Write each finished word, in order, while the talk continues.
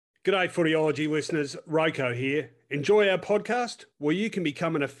G'day Footyology listeners, Roko here. Enjoy our podcast? Well, you can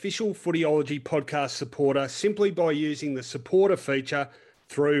become an official Footyology podcast supporter simply by using the supporter feature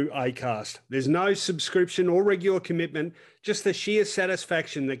through Acast. There's no subscription or regular commitment, just the sheer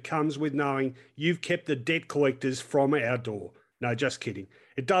satisfaction that comes with knowing you've kept the debt collectors from our door. No, just kidding.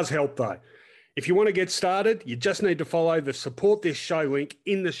 It does help though. If you want to get started, you just need to follow the support this show link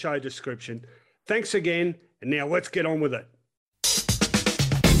in the show description. Thanks again, and now let's get on with it.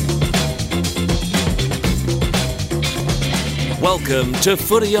 Welcome to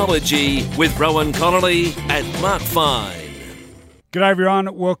Footyology with Rowan Connolly and Mark Fine. G'day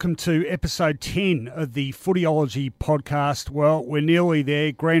everyone, welcome to episode 10 of the Footyology podcast. Well, we're nearly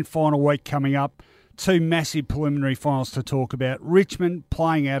there, grand final week coming up, two massive preliminary finals to talk about, Richmond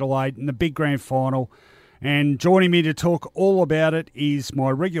playing Adelaide in the big grand final, and joining me to talk all about it is my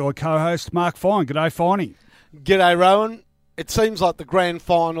regular co-host Mark Fine. G'day Finey. G'day Rowan. It seems like the grand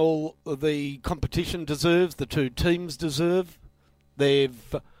final the competition deserves, the two teams deserve.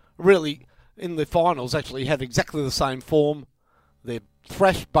 They've really, in the finals, actually had exactly the same form. They've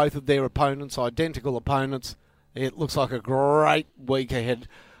thrashed both of their opponents, identical opponents. It looks like a great week ahead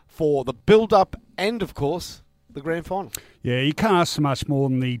for the build-up and, of course, the grand final. Yeah, you can't ask so much more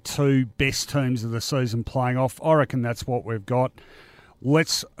than the two best teams of the season playing off. I reckon that's what we've got.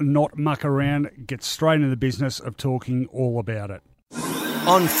 Let's not muck around, get straight into the business of talking all about it.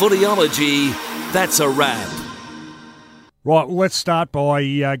 On Footyology, that's a wrap. Right, well, let's start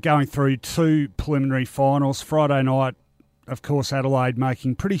by going through two preliminary finals. Friday night, of course, Adelaide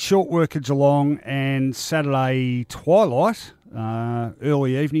making pretty short work of Geelong, and Saturday twilight,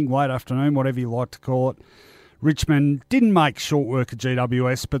 early evening, late afternoon, whatever you like to call it. Richmond didn't make short work of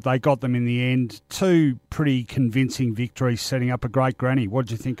GWS, but they got them in the end. Two pretty convincing victories, setting up a great granny. What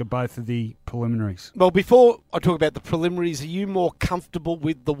did you think of both of the preliminaries? Well, before I talk about the preliminaries, are you more comfortable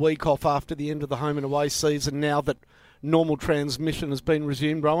with the week off after the end of the home and away season now that normal transmission has been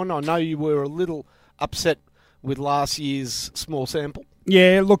resumed, Rowan? I know you were a little upset with last year's small sample.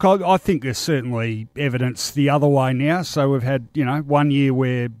 Yeah, look, I think there's certainly evidence the other way now. So we've had, 1 year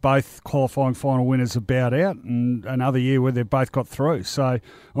where both qualifying final winners have bowed out and another year where they've both got through. So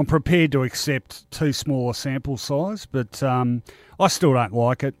I'm prepared to accept too small a sample size, but I still don't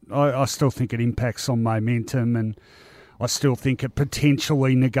like it. I still think it impacts on momentum, and I still think it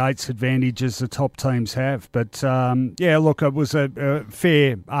potentially negates advantages the top teams have. But, look, it was a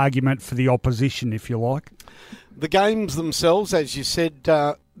fair argument for the opposition, if you like. The games themselves, as you said,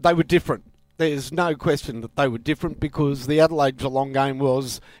 they were different. There's no question that they were different because the Adelaide-Geelong game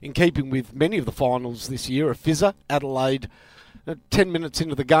was, in keeping with many of the finals this year, a fizzer. Adelaide, 10 minutes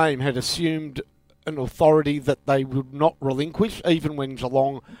into the game, had assumed an authority that they would not relinquish, even when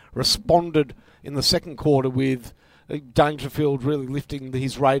Geelong responded in the second quarter with Dangerfield really lifting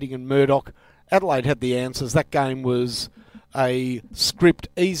his rating and Murdoch. Adelaide had the answers. That game was a script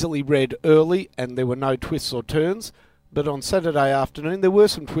easily read early and there were no twists or turns. But on Saturday afternoon there were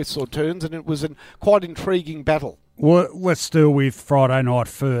some twists or turns and it was a quite intriguing battle. Well, let's deal with Friday night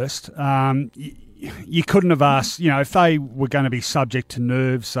first. You couldn't have asked, if they were going to be subject to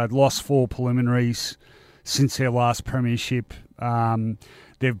nerves. They'd lost 4 preliminaries since their last premiership.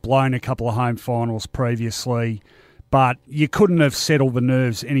 They've blown a couple of home finals previously. But you couldn't have settled the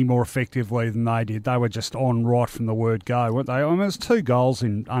nerves any more effectively than they did. They were just on right from the word go, weren't they? I mean, it was 2 goals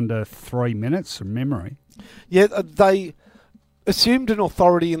in under 3 minutes from memory. Yeah, they assumed an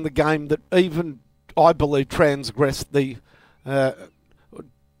authority in the game that even, I believe, transgressed the...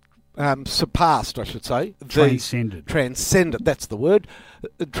 surpassed, I should say. Transcended, that's the word.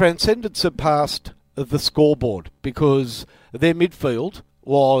 Transcended, surpassed the scoreboard because their midfield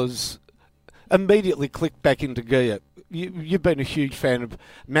was immediately clicked back into gear. You've been a huge fan of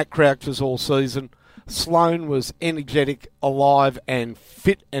Matt Crouch's all season. Sloane was energetic, alive and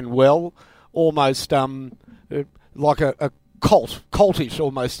fit and well, almost like a coltish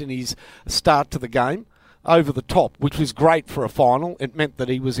almost in his start to the game, over the top, which was great for a final. It meant that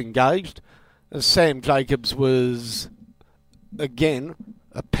he was engaged. Sam Jacobs was, again,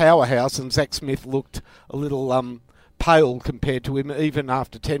 a powerhouse, and Zach Smith looked a little pale compared to him even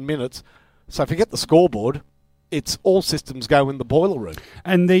after 10 minutes. So forget the scoreboard, it's all systems go in the boiler room.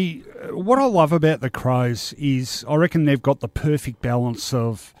 And what I love about the Crows is I reckon they've got the perfect balance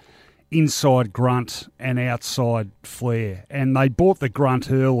of inside grunt and outside flair. And they bought the grunt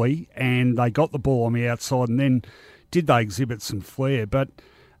early and they got the ball on the outside, and then did they exhibit some flair. But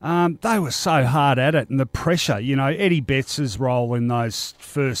they were so hard at it, and the pressure, Eddie Betts' role in those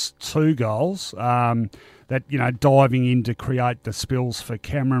first 2 goals, diving in to create the spills for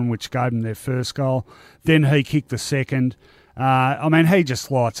Cameron, which gave them their first goal. Then he kicked the second. I mean, he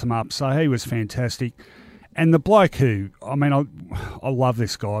just lights them up, so he was fantastic. And the bloke who, I mean, I love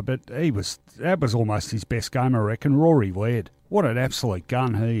this guy, but that was almost his best game, I reckon, Rory Laird. What an absolute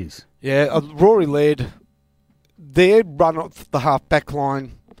gun he is. Yeah, Rory Laird, their run off the half-back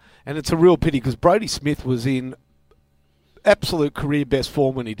line, and it's a real pity because Brodie Smith was in absolute career best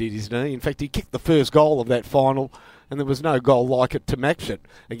form when he did his knee. In fact, he kicked the first goal of that final, and there was no goal like it to match it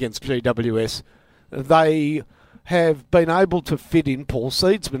against GWS. They have been able to fit in Paul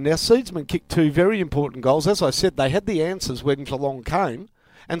Seedsman. Now, Seedsman kicked two very important goals. As I said, they had the answers when Geelong came,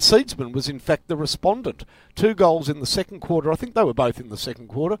 and Seedsman was, in fact, the respondent. 2 goals in the second quarter. I think they were both in the second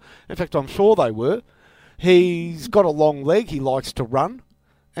quarter. In fact, I'm sure they were. He's got a long leg. He likes to run,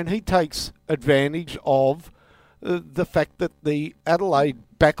 and he takes advantage of the fact that the Adelaide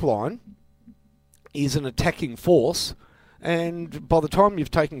backline is an attacking force, and by the time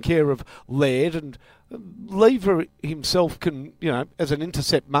you've taken care of Laird, and Lever himself can, as an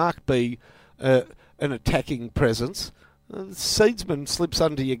intercept mark, be an attacking presence. Seedsman slips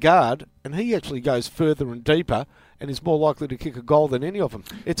under your guard, and he actually goes further and deeper and is more likely to kick a goal than any of them.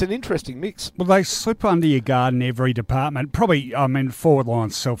 It's an interesting mix. Well, they slip under your guard in every department. Probably, I mean, forward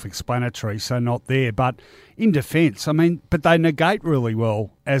line's self-explanatory, so not there. But in defence, I mean, but they negate really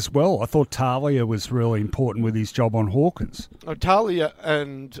well as well. I thought Talia was really important with his job on Hawkins.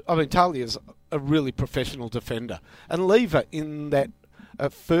 Talia's a really professional defender. And Lever in that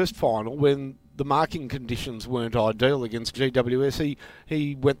first final, when the marking conditions weren't ideal against GWS,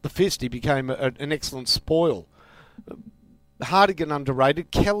 he went the fist. He became an excellent spoil. Hardigan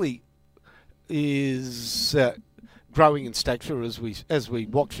underrated. Kelly is growing in stature as we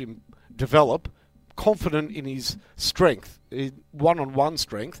watch him develop. Confident in his strength, one-on-one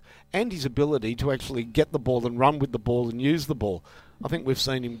strength, and his ability to actually get the ball and run with the ball and use the ball. I think we've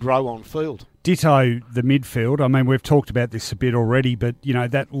seen him grow on field. Ditto the midfield. I mean, we've talked about this a bit already, but,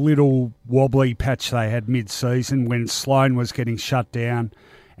 that little wobbly patch they had mid-season when Sloane was getting shut down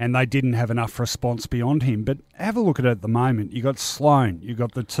and they didn't have enough response beyond him. But have a look at it at the moment. You've got Sloane, you've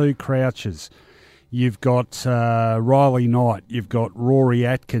got the 2 Crouchers, you've got Riley Knight, you've got Rory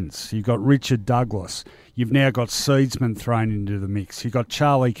Atkins, you've got Richard Douglas, you've now got Seedsman thrown into the mix, you've got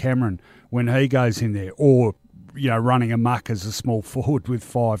Charlie Cameron when he goes in there, or running amok as a small forward with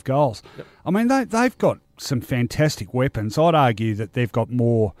 5 goals. Yep. I mean, they've got some fantastic weapons. I'd argue that they've got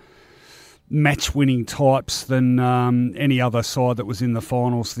more match-winning types than any other side that was in the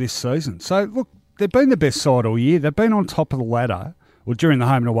finals this season. So, look, they've been the best side all year. They've been on top of the ladder, or during the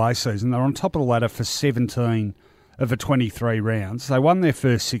home and away season, they're on top of the ladder for 17 of the 23 rounds. They won their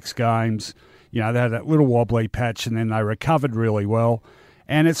first 6 games. They had that little wobbly patch, and then they recovered really well.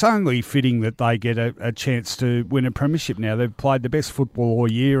 And it's only fitting that they get a chance to win a premiership now. They've played the best football all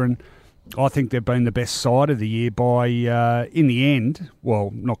year, and I think they've been the best side of the year by, in the end,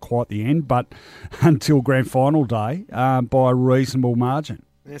 well, not quite the end, but until grand final day, by a reasonable margin.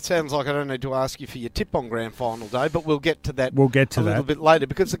 It sounds like I don't need to ask you for your tip on grand final day, but we'll get to that little bit later,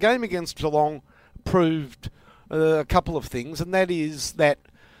 because the game against Geelong proved a couple of things, and that is that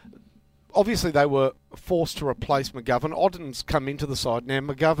obviously they were forced to replace McGovern. Odden's come into the side now.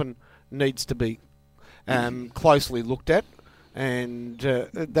 McGovern needs to be closely looked at, and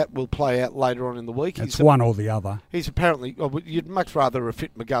that will play out later on in the week. It's one or the other. He's apparently... you'd much rather a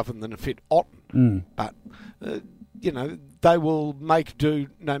fit McGovern than a fit Otten. But, they will make do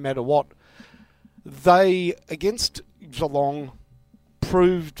no matter what. They, against Geelong,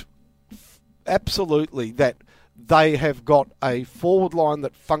 proved absolutely that they have got a forward line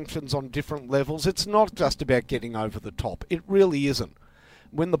that functions on different levels. It's not just about getting over the top. It really isn't.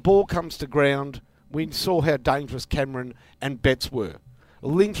 When the ball comes to ground, we saw how dangerous Cameron and Betts were.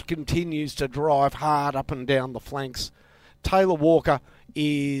 Lynch continues to drive hard up and down the flanks. Taylor Walker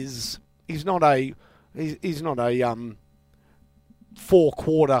he's not a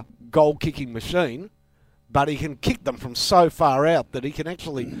 4-quarter goal-kicking machine, but he can kick them from so far out that he can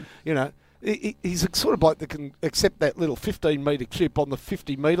actually, he's a sort of bloke that can accept that little 15-metre chip on the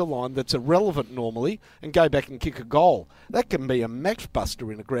 50-metre line that's irrelevant normally and go back and kick a goal. That can be a match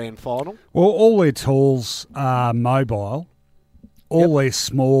buster in a grand final. Well, all their tools are mobile. All their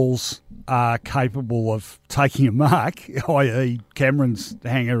smalls are capable of taking a mark, i.e. Cameron's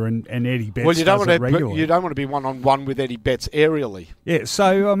hanger and Eddie Betts. Well, you don't want to be one-on-one with Eddie Betts aerially. Yeah,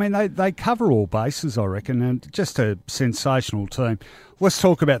 so, I mean, they cover all bases, I reckon, and just a sensational team. Let's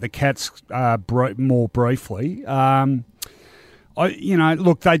talk about the Cats more briefly.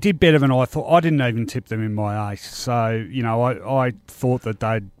 Look, they did better than I thought. I didn't even tip them in my ace. So, I thought that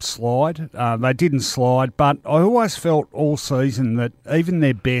they'd slide. They didn't slide, but I always felt all season that even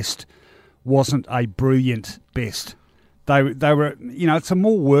their best wasn't a brilliant best. they were, it's a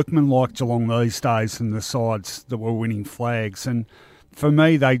more workmanlike Geelong these days than the sides that were winning flags. And for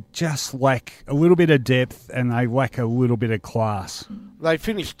me, they just lack a little bit of depth and they lack a little bit of class. They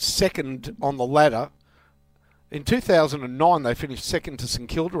finished second on the ladder. In 2009, they finished second to St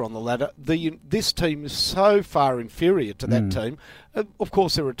Kilda on the ladder. This team is so far inferior to that team. Of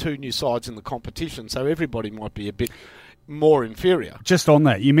course, there are two new sides in the competition, so everybody might be a bit more inferior. Just on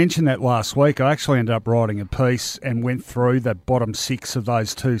that, you mentioned that last week. I actually ended up writing a piece and went through the bottom six of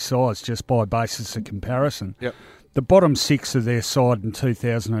those two sides just by basis of comparison. Yep. The bottom six of their side in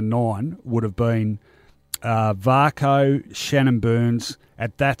 2009 would have been Varco, Shannon Burns,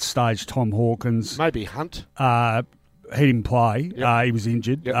 at that stage Tom Hawkins. Maybe Hunt. He didn't play. Yep. He was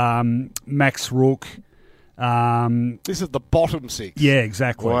injured. Yep. Max Rook. This is the bottom six. Yeah,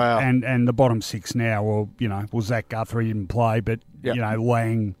 exactly. Wow. And the bottom six now, well, Zach Guthrie didn't play, but, Yep.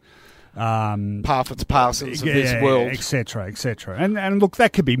 Lang... Parfitt's Parsons of this world. Et cetera, et cetera. And look,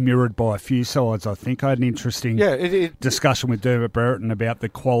 that could be mirrored by a few sides, I think. I had an interesting discussion with Dermot Brereton about the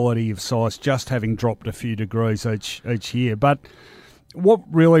quality of sides just having dropped a few degrees each year. But what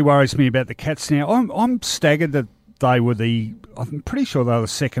really worries me about the Cats now, I'm staggered that I'm pretty sure they were the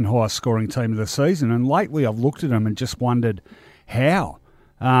second highest scoring team of the season. And lately I've looked at them and just wondered how.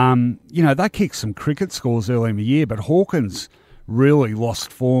 They kicked some cricket scores early in the year, but Hawkins really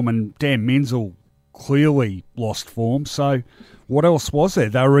lost form and Dan Menzel clearly lost form. So what else was there?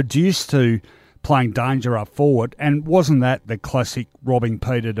 They were reduced to playing danger up forward, and wasn't that the classic robbing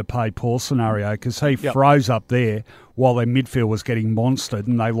Peter to pay Paul scenario? Because he froze up there while their midfield was getting monstered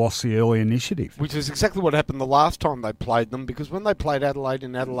and they lost the early initiative. Which is exactly what happened the last time they played them, because when they played Adelaide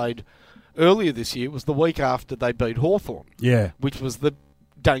in Adelaide earlier this year, it was the week after they beat Hawthorn. Yeah. Which was the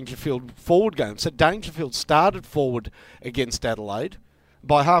Dangerfield forward game. So Dangerfield started forward against Adelaide.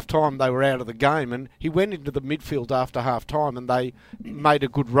 By half-time, they were out of the game, and he went into the midfield after half-time, and they made a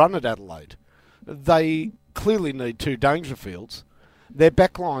good run at Adelaide. They clearly need two Dangerfields. Their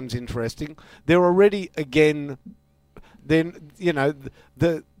backline's interesting. They're already, again, the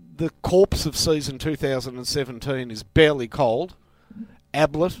corpse of season 2017 is barely cold.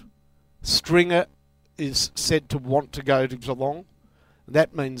 Ablett, Stringer is said to want to go to Geelong.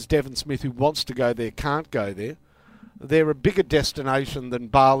 That means Devon Smith, who wants to go there, can't go there. They're a bigger destination than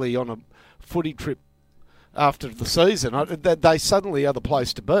Bali on a footy trip after the season. They suddenly are the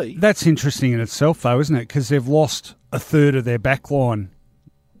place to be. That's interesting in itself, though, isn't it? Because they've lost a third of their backline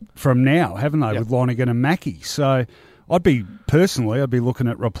from now, haven't they, with Lonergan and Mackie? So I'd be looking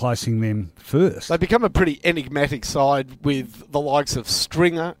at replacing them first. They become a pretty enigmatic side with the likes of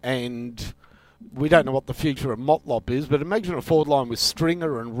Stringer and... We don't know what the future of Motlop is, but imagine a forward line with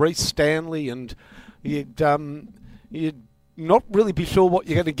Stringer and Reece Stanley, and you'd not really be sure what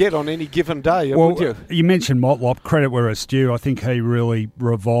you're going to get on any given day, would you? You mentioned Motlop. Credit where it's due. I think he really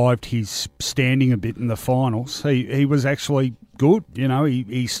revived his standing a bit in the finals. He was actually good.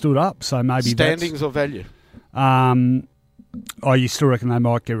 He stood up. So maybe standings or value. You still reckon they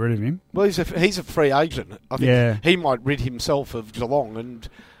might get rid of him? Well, he's a free agent. I think he might rid himself of Geelong and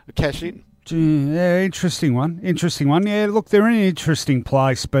cash in. Yeah, interesting one. Yeah, look, they're in an interesting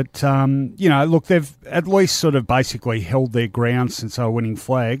place, but, they've at least sort of basically held their ground since they were winning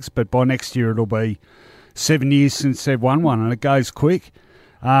flags, but by next year it'll be 7 years since they've won one, and it goes quick.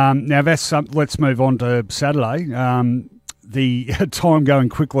 Now, let's move on to Saturday. The time going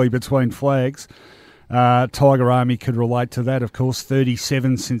quickly between flags. Tiger Army could relate to that, of course,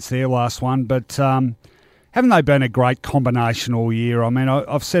 37 since their last one, but... haven't they been a great combination all year? I mean,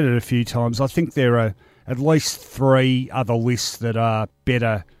 I've said it a few times. I think there are at least three other lists that are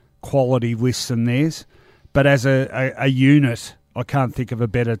better quality lists than theirs. But as a unit, I can't think of a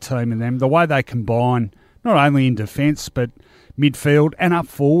better team than them. The way they combine, not only in defence, but midfield and up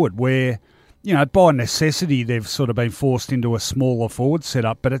forward, where, by necessity, they've sort of been forced into a smaller forward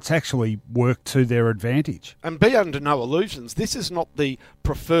setup, but it's actually worked to their advantage. And be under no illusions, this is not the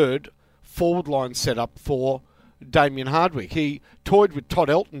preferred forward line set up for Damien Hardwick. He toyed with Todd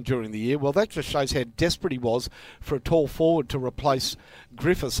Elton during the year. Well, that just shows how desperate he was for a tall forward to replace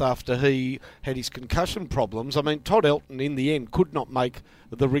Griffiths after he had his concussion problems. I mean, Todd Elton, in the end, could not make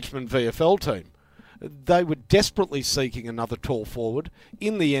the Richmond VFL team. They were desperately seeking another tall forward.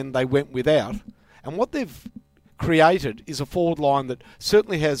 In the end, they went without. And what they've created is a forward line that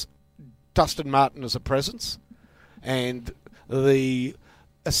certainly has Dustin Martin as a presence, and the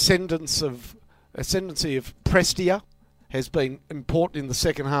ascendancy of Prestia has been important in the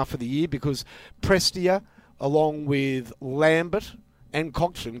second half of the year, because Prestia, along with Lambert and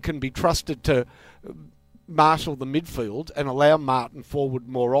Coxon, can be trusted to marshal the midfield and allow Martin forward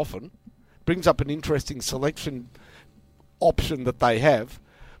more often. Brings up an interesting selection option that they have.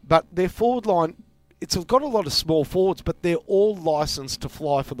 But their forward line, it's got a lot of small forwards, but they're all licensed to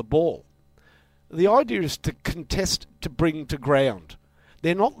fly for the ball. The idea is to contest, to bring to ground.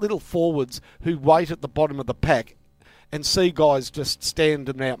 They're not little forwards who wait at the bottom of the pack and see guys just stand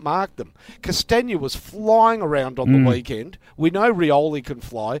and outmark them. Castagna was flying around on the weekend. We know Rioli can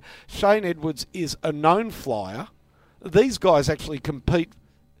fly. Shane Edwards is a known flyer. These guys actually compete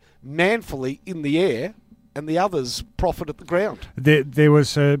manfully in the air, and the others profit at the ground. There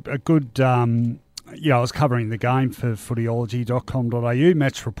was a good... I was covering the game for footyology.com.au.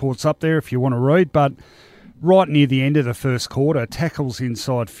 Match reports up there if you want to read. But right near the end of the first quarter, tackles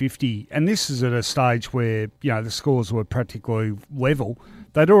inside 50. And this is at a stage where, the scores were practically level.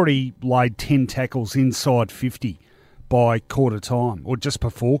 They'd already laid 10 tackles inside 50 by quarter time, or just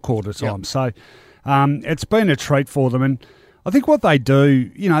before quarter time. Yep. So it's been a treat for them. And I think what they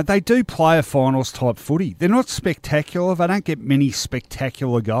do, they do play a finals type footy. They're not spectacular. They don't get many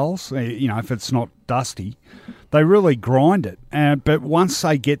spectacular goals, if it's not dusty. They really grind it. But once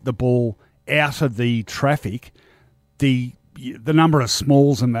they get the ball out of the traffic, the number of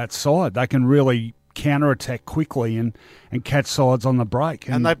smalls on that side, they can really counter-attack quickly and catch sides on the break.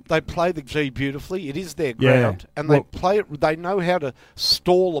 And they play the G beautifully. It is their ground. And they play it. They know how to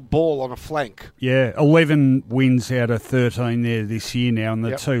stall a ball on a flank. Yeah, 11 wins out of 13 there this year now, and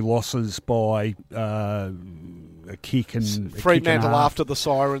the 2 losses by a kick and Fremantle after the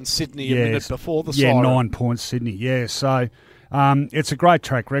siren, Sydney a minute before the siren. Yeah, 9 points Sydney. Yeah, so... it's a great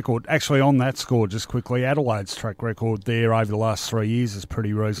track record. Actually, on that score, just quickly, Adelaide's track record there over the last 3 years is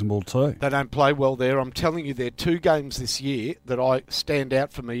pretty reasonable too. They don't play well there. I'm telling you, there are 2 games this year that I stand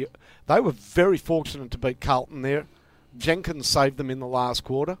out for me. They were very fortunate to beat Carlton there. Jenkins saved them in the last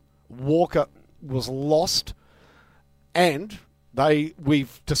quarter. Walker was lost. And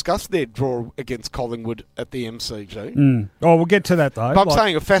we've discussed their draw against Collingwood at the MCG. Oh, we'll get to that though. But I'm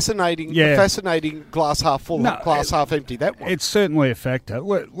saying a fascinating glass half full, glass half empty, that one. It's certainly a factor.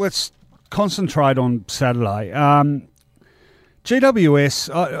 Let's concentrate on Saturday.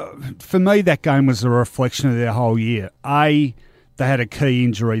 GWS, for me, that game was a reflection of their whole year. They had a key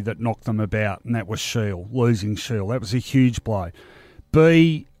injury that knocked them about, and that was losing Shield. That was a huge blow.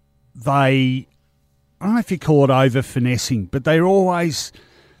 B, I don't know if you call it over-finessing, but they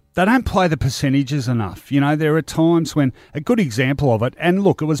don't play the percentages enough. There are times when, a good example of it, and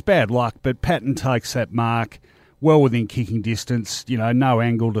look, it was bad luck, but Patton takes that mark well within kicking distance, no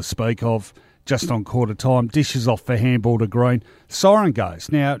angle to speak of, just on quarter time, dishes off for handball to Green, siren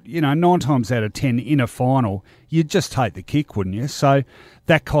goes. Now, 9 times out of 10 in a final, you'd just take the kick, wouldn't you? So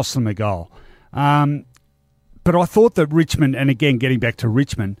that cost them a goal. But I thought that Richmond, and again, getting back to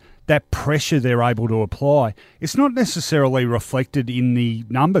Richmond, that pressure they're able to apply, it's not necessarily reflected in the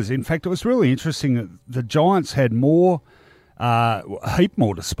numbers. In fact, it was really interesting that the Giants had heap more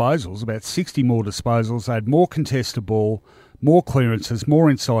disposals, about 60 more disposals. They had more contested ball, more clearances, more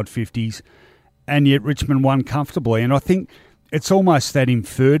inside 50s, and yet Richmond won comfortably. And I think it's almost that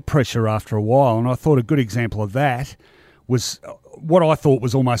inferred pressure after a while, and I thought a good example of that was what I thought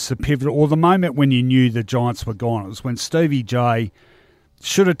was almost the pivot, or the moment when you knew the Giants were gone. It was when Stevie J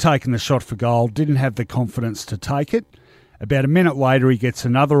should have taken the shot for goal, didn't have the confidence to take it. About a minute later, he gets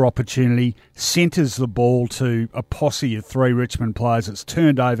another opportunity, centres the ball to a posse of 3 Richmond players. It's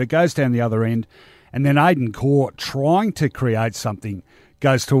turned over, goes down the other end, and then Aidan Court, trying to create something,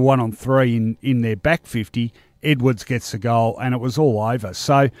 goes to a 1-on-3 in their back 50. Edwards gets the goal, and it was all over.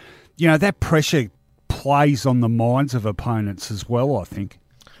 So, that pressure plays on the minds of opponents as well, I think.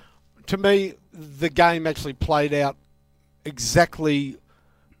 To me, the game actually played out exactly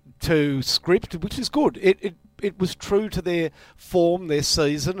to script, which is good. It was true to their form, their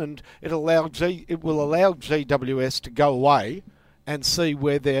season, and it will allow GWS to go away and see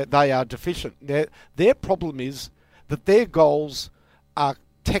where they are deficient. Their problem is that their goals are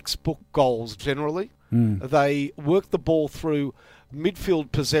textbook goals generally. They work the ball through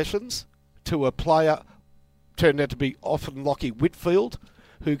midfield possessions to a player turned out to be often Lockie Whitfield,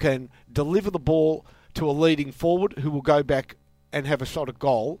 who can deliver the ball to a leading forward who will go back and have a shot at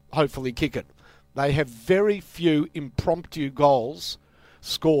goal, hopefully kick it. They have very few impromptu goals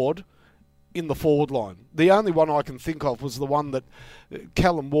scored in the forward line. The only one I can think of was the one that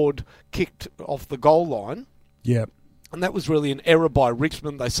Callum Ward kicked off the goal line. Yeah. And that was really an error by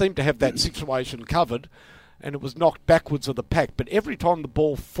Richmond. They seemed to have that situation covered, and it was knocked backwards of the pack. But every time the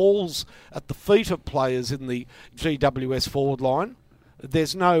ball falls at the feet of players in the GWS forward line,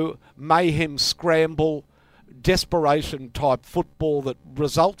 there's no mayhem, scramble, desperation type football that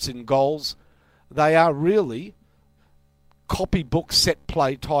results in goals. They are really copybook set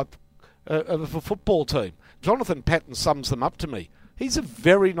play type of a football team. Jonathan Patton sums them up to me. He's a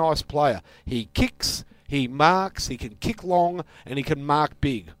very nice player. He kicks, he marks, he can kick long, and he can mark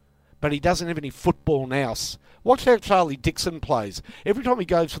big. But he doesn't have any football nous. Watch how Charlie Dixon plays. Every time he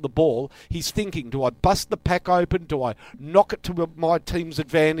goes for the ball, he's thinking, do I bust the pack open? Do I knock it to my team's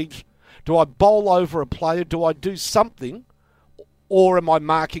advantage? Do I bowl over a player? Do I do something? Or am I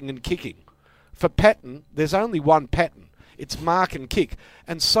marking and kicking? For Patton, there's only one pattern. It's mark and kick.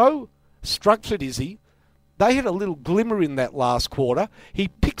 And so structured is he. They had a little glimmer in that last quarter. He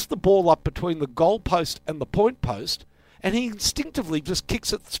picks the ball up between the goal post and the point post, and he instinctively just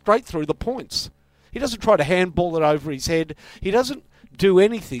kicks it straight through the points. He doesn't try to handball it over his head. He doesn't do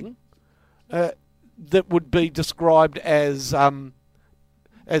anything that would be described as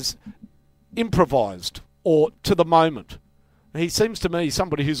improvised or to the moment. He seems to me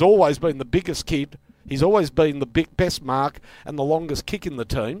somebody who's always been the biggest kid. He's always been the best mark and the longest kick in the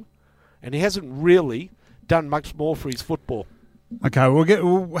team, and he hasn't really done much more for his football. Okay,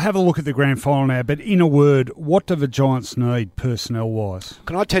 we'll have a look at the grand final now, but in a word, what do the Giants need personnel-wise?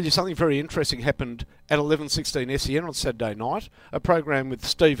 Can I tell you something very interesting happened at 11:16 SEN on Saturday night? A program with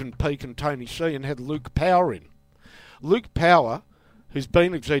Stephen Peake and Tony Sheehan had Luke Power in. Luke Power, who's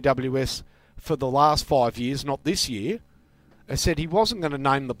been at GWS for the last 5 years, not this year, said he wasn't going to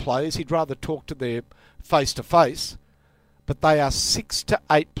name the players. He'd rather talk to their face-to-face. But they are 6 to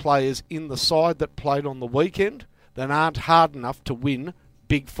 8 players in the side that played on the weekend that aren't hard enough to win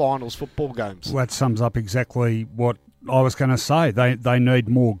big finals football games. Well, that sums up exactly what I was going to say. They need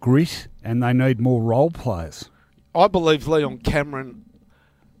more grit and they need more role players. I believe Leon Cameron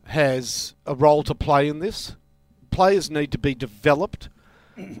has a role to play in this. Players need to be developed.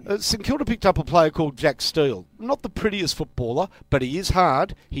 St Kilda picked up a player called Jack Steele. Not the prettiest footballer, but he is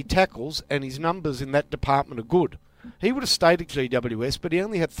hard, he tackles, and his numbers in that department are good. He would have stayed at GWS, but he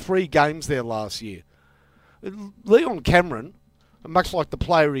only had 3 games there last year. Leon Cameron, much like the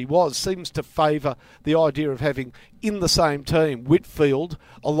player he was, seems to favour the idea of having in the same team Whitfield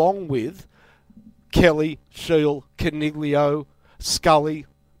along with Kelly, Shield, Caniglio, Scully.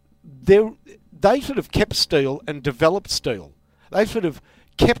 They should have kept Steele and developed Steele. They should have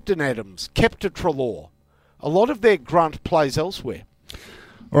kept an Adams, kept a Treloar. A lot of their grunt plays elsewhere.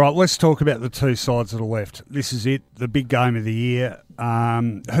 All right, let's talk about the two sides that are left. This is it, the big game of the year.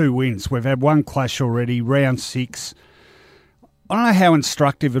 Who wins? We've had one clash already, round 6. I don't know how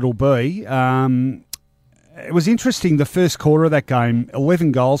instructive it'll be. It was interesting, the first quarter of that game,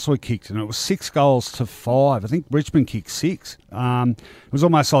 11 goals were kicked, and it was 6 goals to 5. I think Richmond kicked 6. It was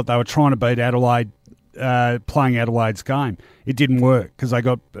almost like they were trying to beat Adelaide, playing Adelaide's game. It didn't work because they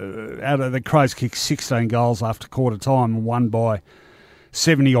got the Crows kicked 16 goals after quarter time and won by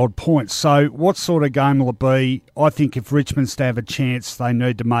 70-odd points. So what sort of game will it be? I think if Richmond's to have a chance, they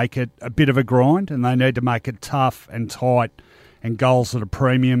need to make it a bit of a grind and they need to make it tough and tight and goals at a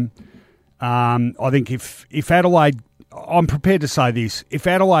premium. I think if Adelaide, I'm prepared to say this, if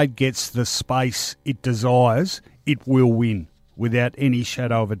Adelaide gets the space it desires, it will win without any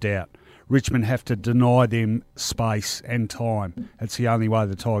shadow of a doubt. Richmond have to deny them space and time. That's the only way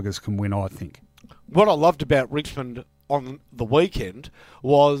the Tigers can win, I think. What I loved about Richmond on the weekend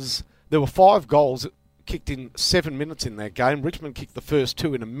was there were 5 goals kicked in 7 minutes in that game. Richmond kicked the first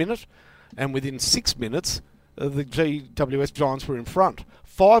 2 in a minute, and within 6 minutes, the GWS Giants were in front.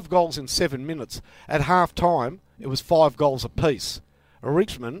 5 goals in 7 minutes. At half-time, it was 5 goals apiece.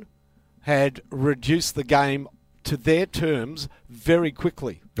 Richmond had reduced the game to their terms very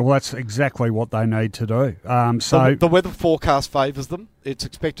quickly. Well, that's exactly what they need to do. So the weather forecast favours them. It's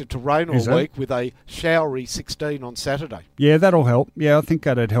expected to rain all week with a showery 16 on Saturday. Yeah, that'll help. Yeah, I think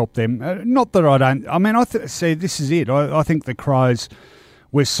that'd help them. Not that I don't... I mean, see, this is it. I think the Crows,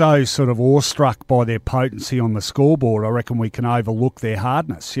 we're so sort of awestruck by their potency on the scoreboard, I reckon we can overlook their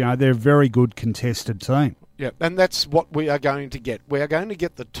hardness. You know, they're a very good contested team. Yeah, and that's what we are going to get. We are going to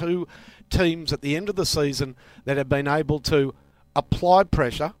get the 2 teams at the end of the season that have been able to apply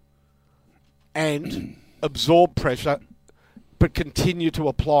pressure and absorb pressure, but continue to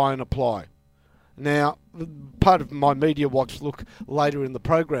apply and apply. Now, part of my Media Watch look later in the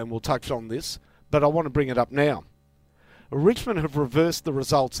program will touch on this, but I want to bring it up now. Richmond have reversed the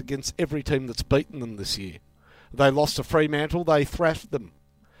results against every team that's beaten them this year. They lost to Fremantle, they thrashed them.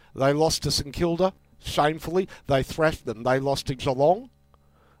 They lost to St Kilda, shamefully, they thrashed them. They lost to Geelong,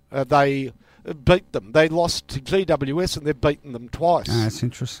 they beat them. They lost to GWS and they've beaten them twice. That's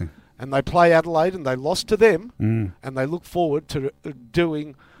interesting. And they play Adelaide and they lost to them, and they look forward to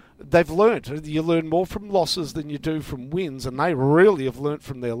doing... They've learnt. You learn more from losses than you do from wins, and they really have learnt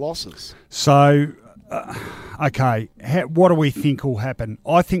from their losses. So Okay, what do we think will happen?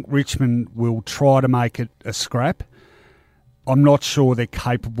 I think Richmond will try to make it a scrap. I'm not sure they're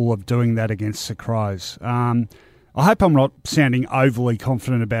capable of doing that against the Crows. I hope I'm not sounding overly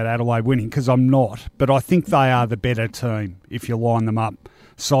confident about Adelaide winning, because I'm not, but I think they are the better team if you line them up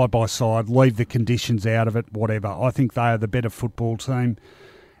side by side, leave the conditions out of it, whatever. I think they are the better football team,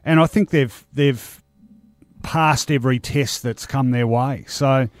 and I think they've passed every test that's come their way.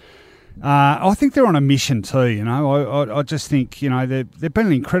 So I think they're on a mission too, you know. I just think, you know, they've been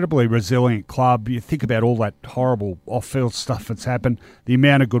an incredibly resilient club. You think about all that horrible off-field stuff that's happened, the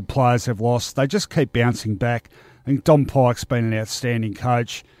amount of good players they've lost. They just keep bouncing back. I think Don Pyke's been an outstanding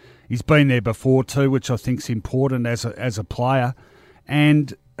coach. He's been there before too, which I think is important as a player.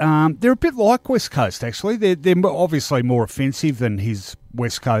 And they're a bit like West Coast, actually. They're obviously more offensive than his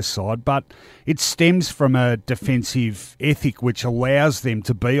West Coast side, but it stems from a defensive ethic which allows them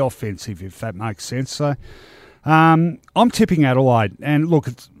to be offensive, if that makes sense. So I'm tipping Adelaide. And look,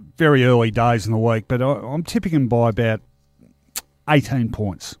 it's very early days in the week, but I'm tipping them by about 18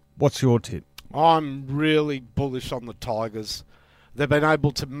 points. What's your tip? I'm really bullish on the Tigers. They've been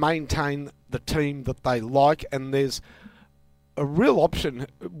able to maintain the team that they like, and there's a real option.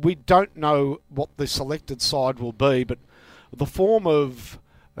 We don't know what the selected side will be, but the form of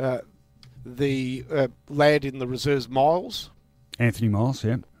the lad in the reserves, Miles, Anthony Miles,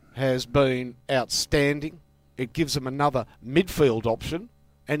 yeah, has been outstanding. It gives them another midfield option,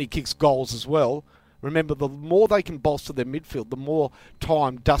 and he kicks goals as well. Remember, the more they can bolster their midfield, the more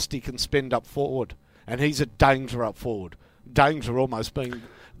time Dusty can spend up forward, and he's a danger up forward. Danger almost being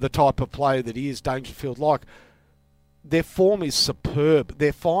the type of player that he is, Dangerfield-like. Their form is superb.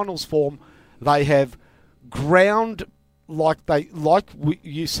 Their finals form, they have ground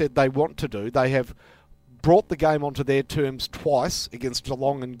you said they want to do. They have brought the game onto their terms twice against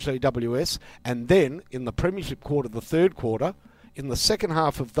Geelong and GWS, and then in the premiership quarter, the third quarter, in the second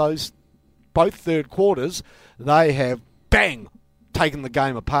half of those both third quarters, they have, bang, taken the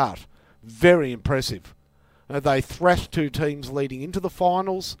game apart. Very impressive. They thrashed two teams leading into the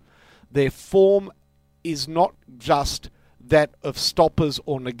finals. Their form is not just that of stoppers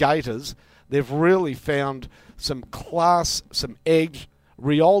or negators. They've really found some class, some edge.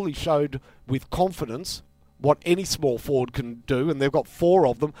 Rioli showed with confidence what any small forward can do, and they've got four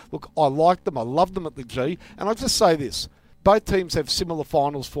of them. Look, I like them. I love them at the G. And I'll just say this. Both teams have similar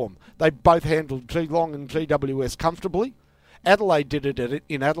finals form. They both handled Geelong and GWS comfortably. Adelaide did it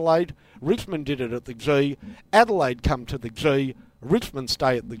in Adelaide. Richmond did it at the G. Adelaide come to the G. Richmond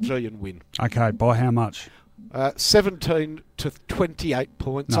stay at the G and win. Okay, by how much? 17 to 28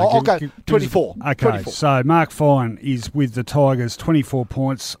 points. No, I'll go 24. Okay, 24. So Mark Fine is with the Tigers, 24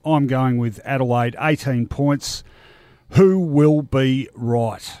 points. I'm going with Adelaide, 18 points. Who will be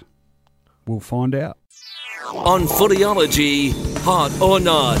right? We'll find out. On Footyology, hot or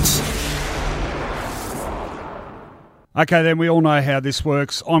not? Okay, then we all know how this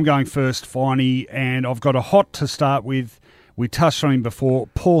works. I'm going first, Finey, and I've got a hot to start with. We touched on him before,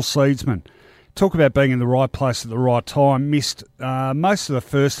 Paul Seedsman. Talk about being in the right place at the right time. Missed most of the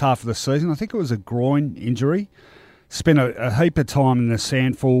first half of the season. I think it was a groin injury. Spent a heap of time in the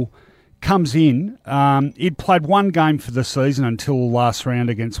sandful. Comes in. He'd played one game for the season until the last round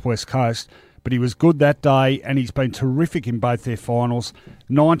against West Coast, but he was good that day, and he's been terrific in both their finals.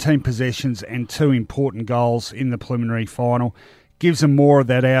 19 possessions and 2 important goals in the preliminary final. Gives them more of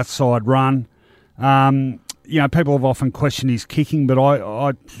that outside run. You know, people have often questioned his kicking, but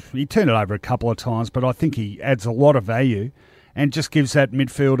he turned it over a couple of times, but I think he adds a lot of value and just gives that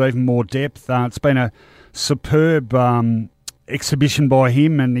midfield even more depth. It's been a superb exhibition by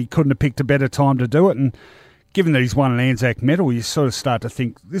him, and he couldn't have picked a better time to do it. And given that he's won an Anzac medal, you sort of start to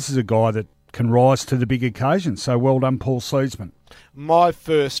think this is a guy that can rise to the big occasion. So well done, Paul Seedsman. My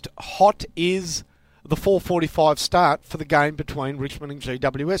first hot is the 4:45 start for the game between Richmond and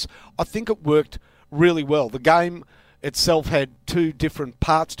GWS. I think it worked really well. The game itself had two different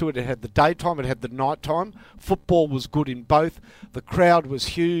parts to it. It had the daytime, it had the nighttime. Football was good in both. The crowd was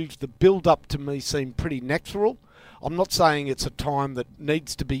huge. The build-up to me seemed pretty natural. I'm not saying it's a time that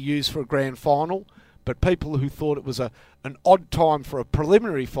needs to be used for a grand final, but people who thought it was an odd time for a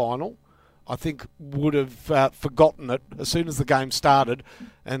preliminary final, I think would have forgotten it as soon as the game started.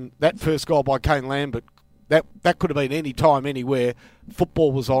 And that first goal by Kane Lambert, that could have been any time, anywhere.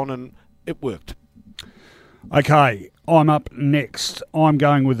 Football was on and it worked. Okay, I'm up next. I'm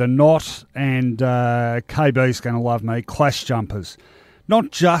going with a knot, and KB's going to love me. Clash jumpers.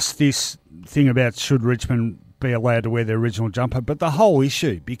 Not just this thing about should Richmond be allowed to wear their original jumper, but the whole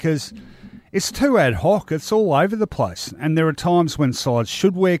issue, because It's too ad hoc. It's all over the place. And there are times when sides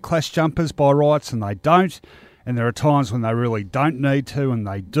should wear clash jumpers by rights and they don't. And there are times when they really don't need to and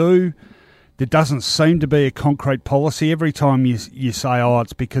they do. There doesn't seem to be a concrete policy. Every time you say, oh,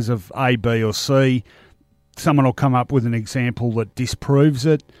 it's because of A, B or C, someone will come up with an example that disproves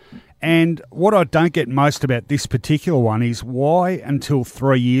it. And what I don't get most about this particular one is why until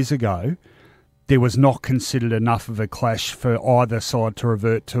 3 years ago there was not considered enough of a clash for either side to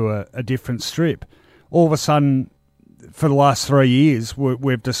revert to a different strip. All of a sudden, for the last 3 years,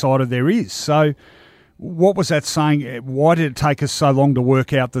 we've decided there is. So what was that saying? Why did it take us so long to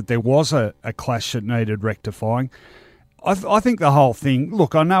work out that there was a clash that needed rectifying? I think the whole thing,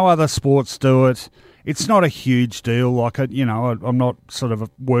 look, I know other sports do it. It's not a huge deal. Like, I'm not sort of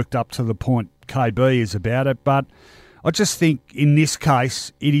worked up to the point KB is about it, but I just think in this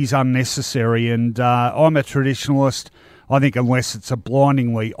case it is unnecessary. And I'm a traditionalist. I think unless it's a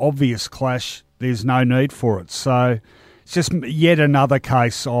blindingly obvious clash, there's no need for it. So it's just yet another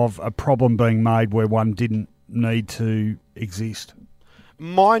case of a problem being made where one didn't need to exist.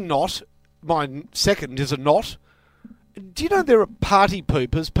 My second is a not. Do you know there are party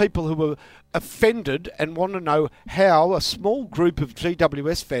poopers, people who are offended and want to know how a small group of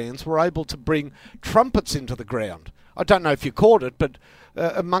GWS fans were able to bring trumpets into the ground? I don't know if you caught it, but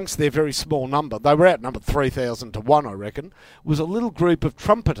amongst their very small number, they were outnumbered 3,000 to 1, I reckon, was a little group of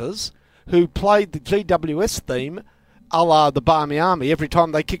trumpeters who played the GWS theme a la the Barmy Army every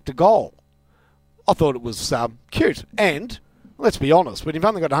time they kicked a goal. I thought it was cute. And let's be honest, when you've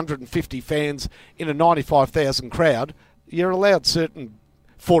only got 150 fans in a 95,000 crowd, you're allowed certain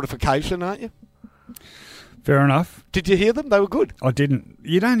fortification, aren't you? Fair enough. Did you hear them? They were good. I didn't.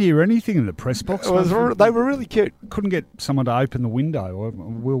 You don't hear anything in the press box. They were really cute. Couldn't get someone to open the window. I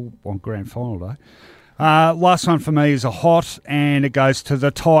will on grand final day. Last one for me is a hot, and it goes to the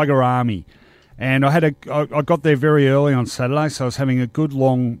Tiger Army. And I got there very early on Saturday, so I was having a good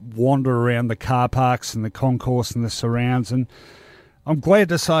long wander around the car parks and the concourse and the surrounds. And I'm glad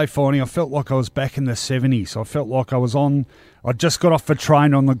to say, finally, I felt like I was back in the 70s. I felt like I just got off the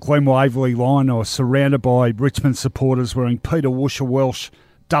train on the Glen Waverley line. I was surrounded by Richmond supporters wearing Peter Woosher Welsh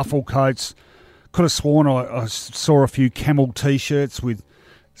duffel coats. Could have sworn I saw a few Camel T-shirts with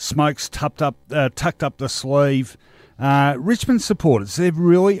smokes tucked up the sleeve. Richmond supporters, they're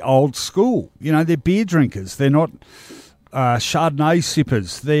really old school. You know, they're beer drinkers. They're not Chardonnay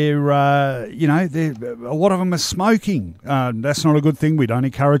sippers. They're a lot of them are smoking. That's not a good thing. We don't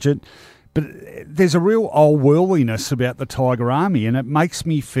encourage it. But there's a real old worldliness about the Tiger Army, and it makes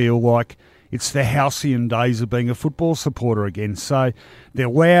me feel like it's the halcyon days of being a football supporter again. So they're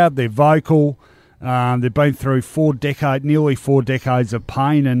loud, they're vocal, they've been through nearly 4 decades of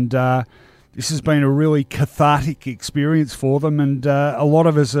pain, and this has been a really cathartic experience for them, and a lot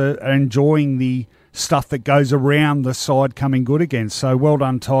of us are enjoying the stuff that goes around the side coming good again. So well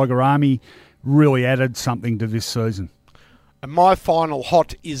done, Tiger Army. Really added something to this season. And my final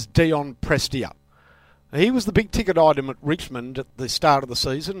hot is Dion Prestia. He was the big ticket item at Richmond at the start of the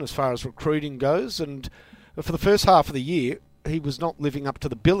season as far as recruiting goes, and for the first half of the year he was not living up to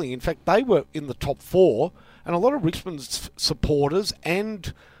the billing. In fact, they were in the top 4, and a lot of Richmond's supporters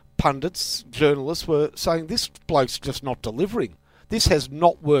and pundits, journalists were saying this bloke's just not delivering. This has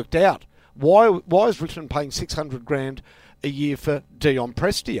not worked out. Why is Richmond paying $600,000 a year for Dion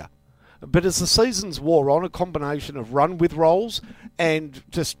Prestia? But as the seasons wore on, a combination of run-with roles and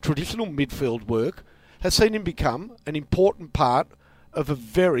just traditional midfield work has seen him become an important part of a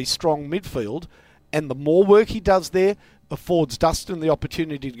very strong midfield. And the more work he does there affords Dustin the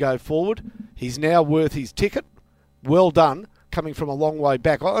opportunity to go forward. He's now worth his ticket. Well done, coming from a long way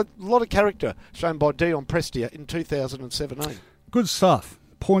back. A lot of character shown by Dion Prestia in 2017. Good stuff.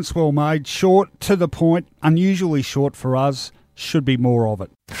 Points well made. Short, to the point, unusually short for us. Should be more of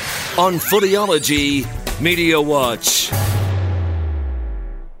it. On Footyology Media Watch.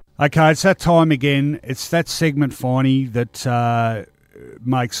 Okay, it's that time again. It's that segment, Finey, that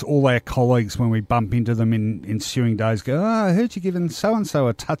makes all our colleagues, when we bump into them in ensuing days, go, I heard you giving so-and-so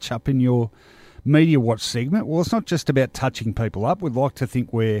a touch-up in your Media Watch segment. Well, it's not just about touching people up. We'd like to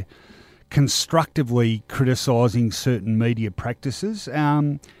think we're constructively criticising certain media practices.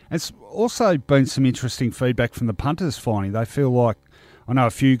 It's also been some interesting feedback from the punters, Finey. They feel like, I know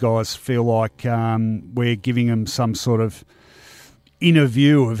a few guys feel like we're giving them some sort of inner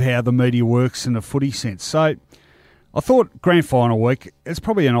view of how the media works in a footy sense. So I thought grand final week, it's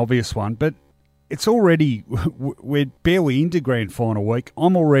probably an obvious one, but it's already, we're barely into grand final week.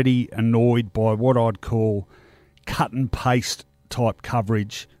 I'm already annoyed by what I'd call cut and paste type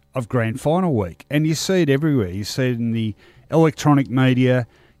coverage of grand final week. And you see it everywhere. You see it in the electronic media.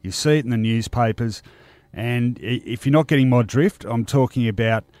 You see it in the newspapers. And if you're not getting my drift, I'm talking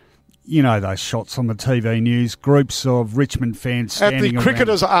about, those shots on the TV news, groups of Richmond fans standing at the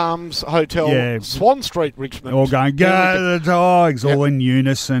Cricketers' Arms Hotel, Swan Street, Richmond. All going, go the Dogs, all in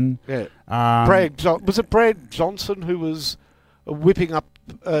unison. Yeah. Was it Brad Johnson who was whipping up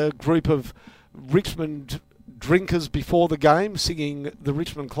a group of Richmond drinkers before the game singing the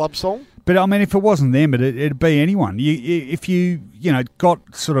Richmond club song? But, I mean, if it wasn't them, it'd be anyone. If you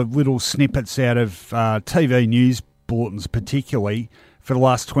got sort of little snippets out of TV news bulletins particularly for the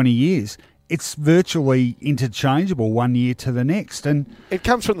last 20 years, it's virtually interchangeable one year to the next. And it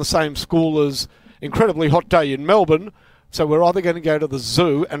comes from the same school as incredibly hot day in Melbourne, so we're either going to go to the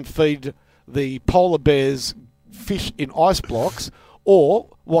zoo and feed the polar bears fish in ice blocks or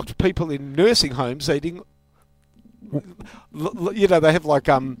watch people in nursing homes eating. They have like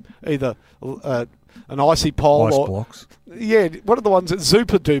either an icy pole ice or blocks. Yeah, what are the ones that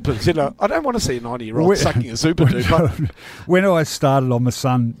Zupa Dupas? I don't want to see a 90-year-old sucking a Zupa Duper. When I started on the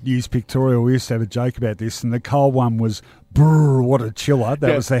Sun News Pictorial, we used to have a joke about this, and the cold one was "Brrr, what a chiller."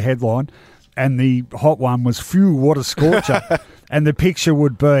 That was the headline, and the hot one was "Phew, what a scorcher." And the picture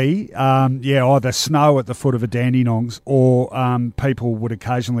would be, either snow at the foot of a Dandenongs or people would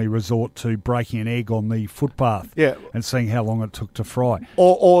occasionally resort to breaking an egg on the footpath and seeing how long it took to fry.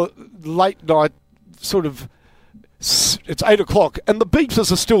 Or late night sort of, it's 8 o'clock and the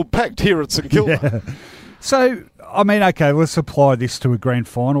beaches are still packed here at St Kilda. Yeah. So, I mean, okay, let's apply this to a grand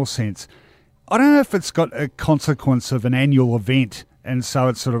final sense. I don't know if it's got a consequence of an annual event and so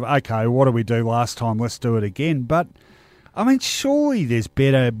it's sort of, okay, what did we do last time? Let's do it again. But I mean, surely there's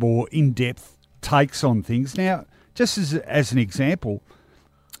better, more in-depth takes on things. Now, just as an example,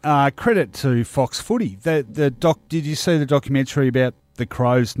 credit to Fox Footy. Did you see the documentary about the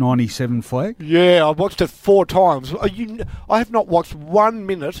Crows' 97 flag? Yeah, I watched it 4 times. I have not watched 1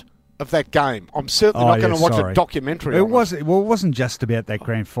 minute of that game. I'm certainly not going to watch a documentary. It wasn't just about that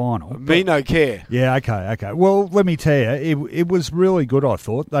grand final. Me no care. Yeah, okay. Well, let me tell you, it was really good. I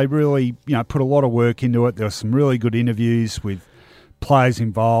thought they really, put a lot of work into it. There were some really good interviews with players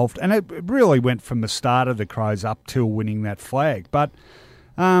involved, and it really went from the start of the Crows up till winning that flag. But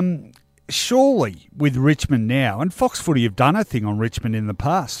surely with Richmond now, and Fox Footy have done a thing on Richmond in the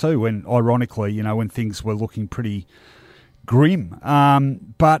past too, when ironically, when things were looking pretty grim.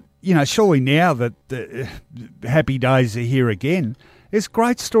 But surely now that the happy days are here again, there's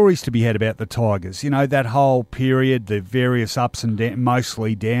great stories to be had about the Tigers. That whole period, the various ups and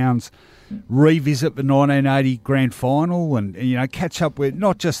mostly downs, revisit the 1980 grand final and catch up with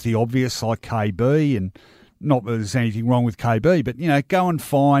not just the obvious like KB, and not that there's anything wrong with KB, but, go and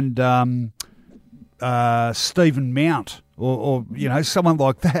find Stephen Mount or someone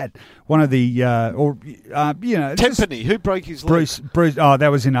like that. One of the Tempany, who broke his leg? Bruce. Oh, that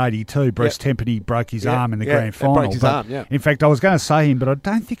was in '82. Bruce Tempany broke his arm in the grand final. Broke his arm. Yeah. In fact, I was going to say him, but I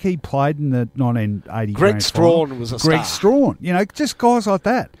don't think he played in the 1980 grand final. Greg Strawn was a star. Greg Strawn. Just guys like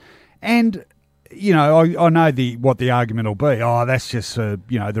that. And I know what the argument will be. Oh, that's just the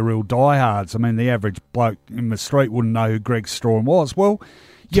real diehards. I mean, the average bloke in the street wouldn't know who Greg Strawn was. Well.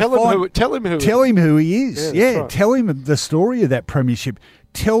 Tell him who he is. Yeah, right. Tell him the story of that premiership.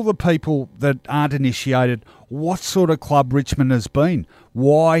 Tell the people that aren't initiated what sort of club Richmond has been.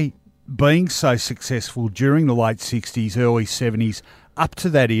 Why being so successful during the late 60s, early 70s, up to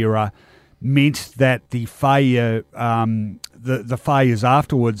that era, meant that the failure, the failures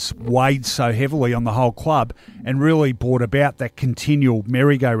afterwards weighed so heavily on the whole club and really brought about that continual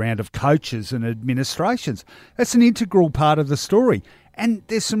merry-go-round of coaches and administrations. That's an integral part of the story. And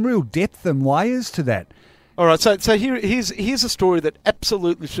there's some real depth and layers to that. All right, so here's a story that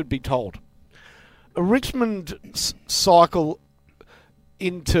absolutely should be told. A Richmond cycle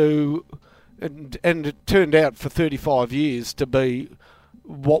into, and it turned out for 35 years to be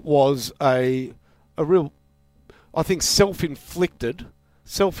what was a real, I think, self-inflicted,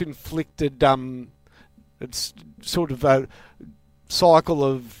 it's sort of a cycle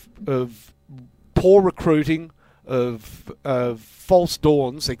of poor recruiting, of false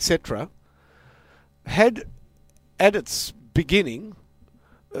dawns, etc., had at its beginning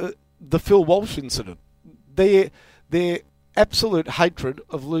the Phil Walsh incident. Their absolute hatred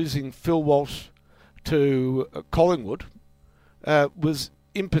of losing Phil Walsh to Collingwood was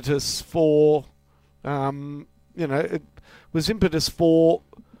impetus for, it was impetus for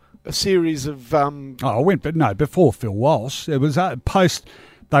a series of. Before Phil Walsh, it was post.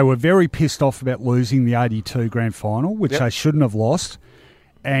 They were very pissed off about losing the 82 grand final, which they shouldn't have lost.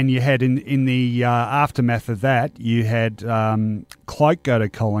 And you had in the aftermath of that, you had Cloak go to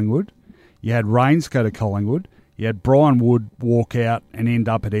Collingwood, you had Rains go to Collingwood, You had Brian Wood walk out and end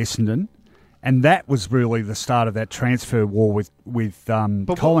up at Essendon. And that was really the start of that transfer war with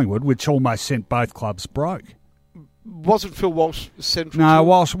Collingwood, which almost sent both clubs broke. Wasn't Phil Walsh central? No,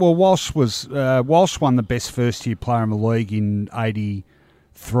 Walsh won the best first-year player in the league in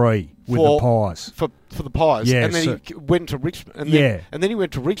 '83 with the Pies. For the Pies, yeah, and then he went to Richmond. And then he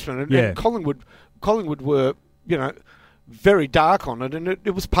went to Richmond, and Collingwood were, very dark on it, and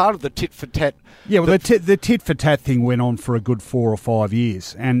it was part of the tit for tat. Yeah, well, the tit for tat thing went on for a good 4 or 5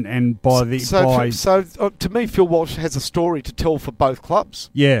 years, and to me, Phil Walsh has a story to tell for both clubs.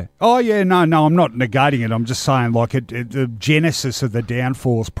 Yeah. Oh, yeah. No, I'm not negating it. I'm just saying, the genesis of the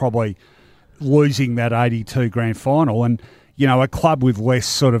downfall is probably losing that '82 grand final, and a club with less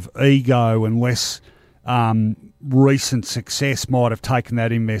sort of ego and less recent success might have taken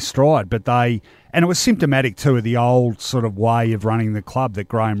that in their stride, and it was symptomatic too of the old sort of way of running the club that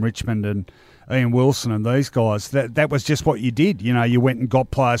Graham Richmond and Ian Wilson and these guys, that was just what you did. You went and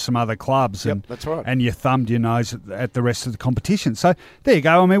got players from other clubs, and that's right. And you thumbed your nose at the rest of the competition. So there you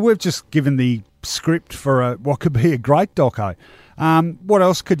go. I mean, we've just given the script for what could be a great doco. What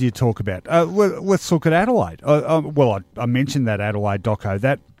else could you talk about? Let's look at Adelaide. I mentioned that Adelaide doco.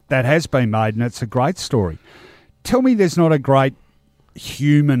 That has been made, and it's a great story. Tell me there's not a great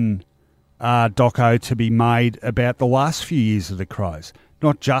human doco to be made about the last few years of the Crows,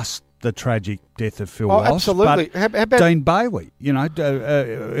 not just the tragic death of Phil Walsh, absolutely. But how about Dean Bailey,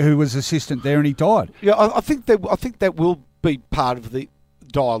 who was assistant there and he died. Yeah, I think that will be part of the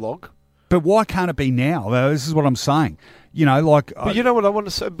dialogue. But why can't it be now? This is what I'm saying. But you know what I want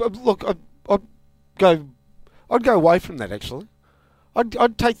to say? Look, I'd go away from that, actually.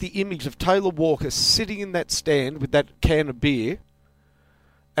 I'd take the image of Taylor Walker sitting in that stand with that can of beer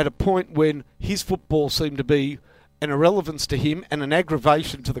at a point when his football seemed to be an irrelevance to him and an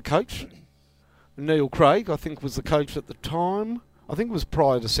aggravation to the coach. Neil Craig, I think, was the coach at the time. I think it was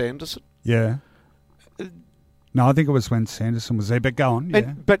prior to Sanderson. Yeah. No, I think it was when Sanderson was there, but go on.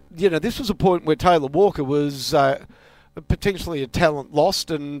 Yeah. But this was a point where Taylor Walker was potentially a talent lost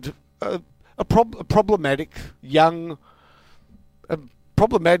and a problematic young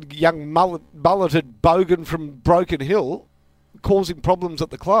mulleted bogan from Broken Hill, causing problems at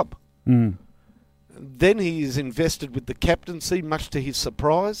the club. Mm. Then he is invested with the captaincy, much to his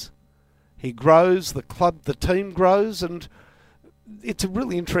surprise. He grows, the team grows, and it's a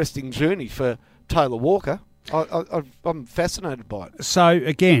really interesting journey for Taylor Walker. I'm fascinated by it. So,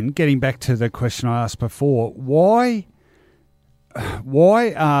 again, getting back to the question I asked before, why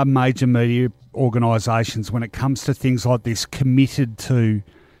are major media organisations, when it comes to things like this,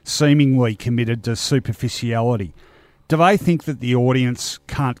 seemingly committed to superficiality? Do they think that the audience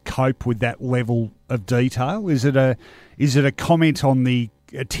can't cope with that level of detail? Is it a comment on the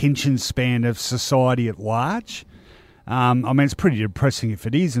attention span of society at large? I mean, it's pretty depressing if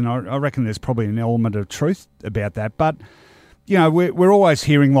it is, and I reckon there's probably an element of truth about that. But we're always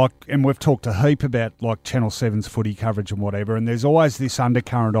hearing and we've talked a heap about Channel 7's footy coverage and whatever, and there's always this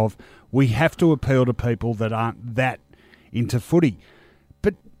undercurrent of we have to appeal to people that aren't that into footy.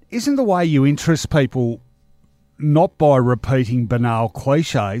 But isn't the way you interest people not by repeating banal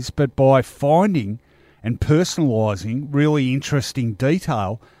cliches, but by finding and personalising really interesting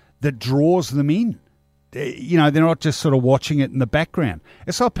detail that draws them in? They're not just sort of watching it in the background.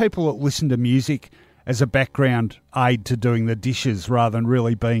 It's like people that listen to music as a background aid to doing the dishes rather than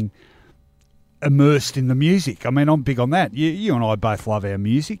really being immersed in the music. I mean, I'm big on that. You and I both love our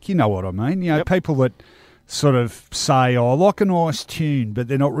music. You know what I mean? Yep. People that sort of say, I like a nice tune, but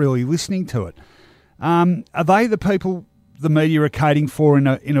they're not really listening to it. Are they the people the media are catering for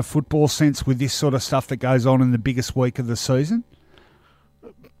in a football sense with this sort of stuff that goes on in the biggest week of the season?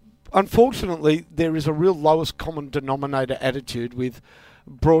 Unfortunately, there is a real lowest common denominator attitude with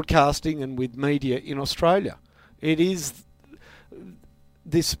broadcasting and with media in Australia. It is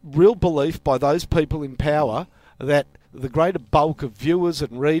this real belief by those people in power that the greater bulk of viewers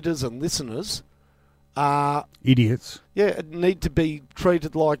and readers and listeners are idiots. Yeah, need to be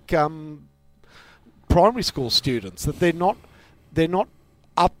treated like primary school students. That they're not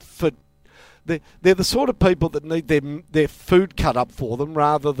up for. They're the sort of people that need their food cut up for them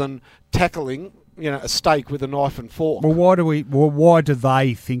rather than tackling a steak with a knife and fork. Well, why do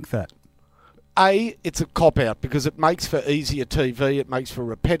they think that? It's a cop-out because it makes for easier TV, it makes for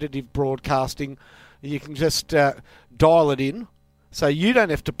repetitive broadcasting. You can just dial it in, so you don't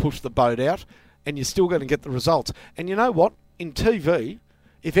have to push the boat out, and you're still going to get the results. And you know what? In TV,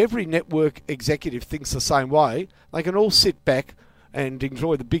 if every network executive thinks the same way, they can all sit back and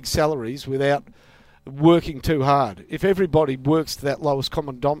enjoy the big salaries without working too hard. If everybody works to that lowest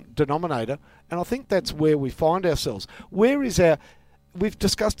common denominator, and I think that's where we find ourselves. Where is we've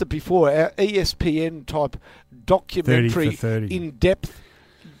discussed it before, our ESPN type documentary, in-depth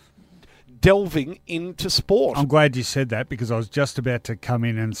delving into sport. I'm glad you said that, because I was just about to come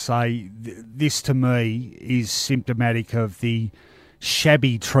in and say this to me is symptomatic of the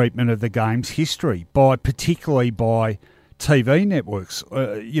shabby treatment of the game's history, particularly by TV networks.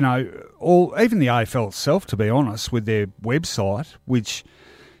 Even the AFL itself, to be honest, with their website, which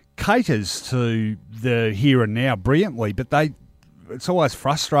caters to the here and now brilliantly, but it's always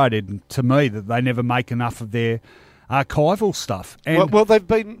frustrated to me that they never make enough of their archival stuff. And well, they've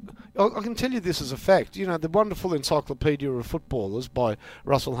been... I can tell you this as a fact. The wonderful Encyclopedia of Footballers by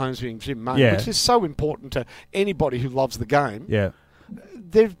Russell Holmesby and Jim May, which is so important to anybody who loves the game. Yeah.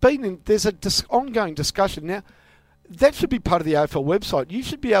 There's an ongoing discussion now. That should be part of the AFL website. You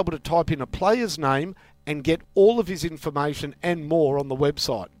should be able to type in a player's name and get all of his information and more on the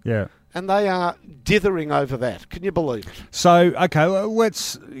website. Yeah. And they are dithering over that. Can you believe it? So, okay,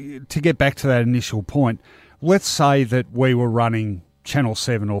 to get back to that initial point, let's say that we were running Channel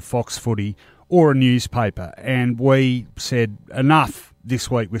 7 or Fox Footy or a newspaper, and we said enough this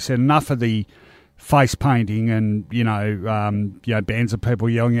week. We said enough of the face painting and, bands of people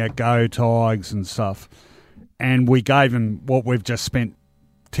yelling out "Go Tigers" and stuff. And we gave them what we've just spent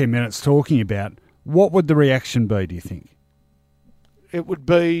 10 minutes talking about. What would the reaction be, do you think? It would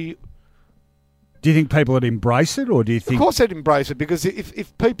be... Do you think people would embrace it, or do you think... Of course they'd embrace it, because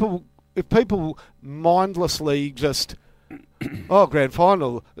if people mindlessly just, grand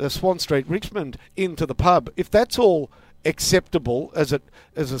final, Swan Street, Richmond, into the pub, if that's all acceptable as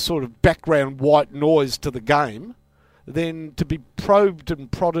a sort of background white noise to the game, then to be probed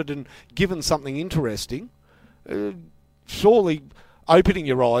and prodded and given something interesting... surely opening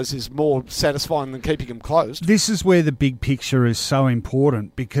your eyes is more satisfying than keeping them closed. This is where the big picture is so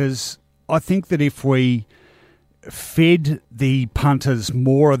important, because I think that if we fed the punters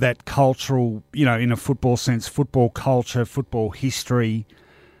more of that cultural, in a football sense, football culture, football history,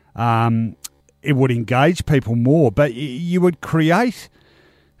 it would engage people more. But you would create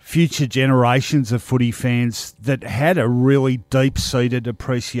future generations of footy fans that had a really deep-seated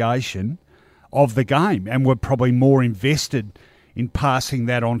appreciation of the game and were probably more invested in passing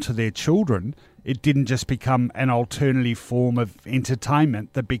that on to their children. It didn't just become an alternative form of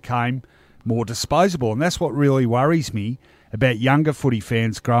entertainment that became more disposable. And that's what really worries me about younger footy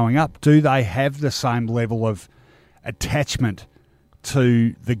fans growing up. Do they have the same level of attachment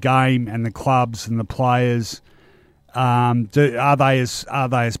to the game and the clubs and the players? Are they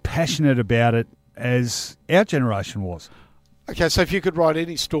as passionate about it as our generation was? Okay, so if you could write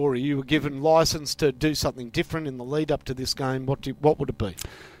any story, you were given license to do something different in the lead up to this game, what would it be?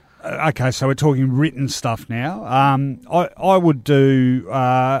 Okay, so we're talking written stuff now. I would do...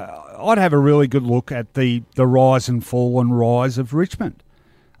 I'd have a really good look at the rise and fall and rise of Richmond.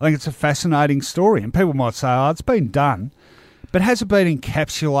 I think it's a fascinating story, and people might say, it's been done, but has it been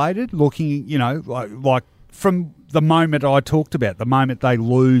encapsulated, looking, like from the moment I talked about, the moment they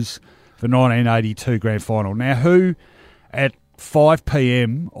lose the 1982 grand final. Now, who... At 5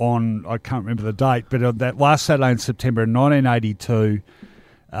 p.m. on, I can't remember the date, but on that last Saturday in September in 1982,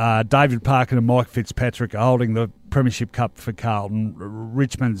 David Parkin and Mike Fitzpatrick are holding the Premiership Cup for Carlton.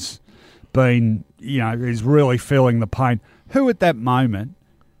 Richmond's been, is really feeling the pain. Who at that moment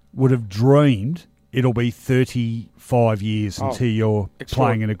would have dreamed it'll be 35 years until you're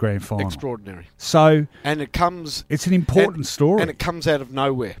playing in a grand final? Extraordinary. So, it's an important story. And it comes out of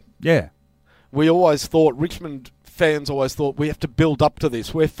nowhere. Yeah. We always thought, Richmond fans always thought, we have to build up to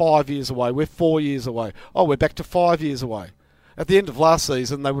this. We're 5 years away. We're 4 years away. Oh, we're back to 5 years away. At the end of last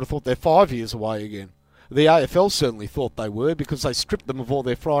season, they would have thought they're 5 years away again. The AFL certainly thought they were, because they stripped them of all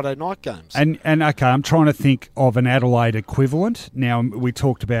their Friday night games. And okay, I'm trying to think of an Adelaide equivalent. Now, we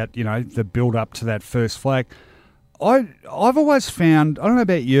talked about, the build-up to that first flag. I've always found, I don't know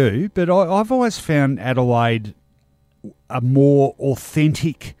about you, but I've always found Adelaide a more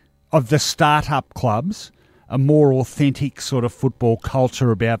authentic, of the start-up clubs, a more authentic sort of football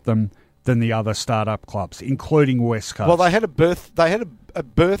culture about them than the other start-up clubs, including West Coast. Well, they had a birthing.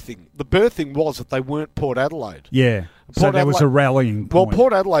 The birthing was that they weren't Port Adelaide. Yeah. So there was a rallying point. Well,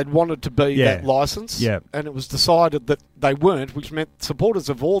 Port Adelaide wanted to be that licence, and it was decided that they weren't, which meant supporters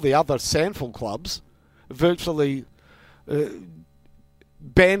of all the other SANFL clubs virtually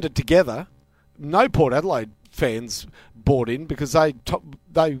banded together. No Port Adelaide fans bought in, because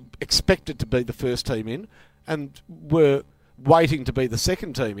they expected to be the first team in and were waiting to be the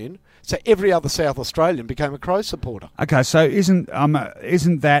second team in. So every other South Australian became a Crow supporter. Okay, so isn't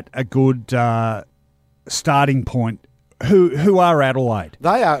that a good starting point. Who are Adelaide?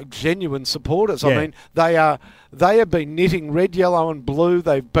 They are genuine supporters. Yeah. I mean, they have been knitting red, yellow and blue.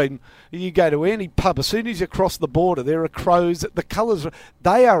 You go to any pub, as soon as you cross the border, there are crows. The colours,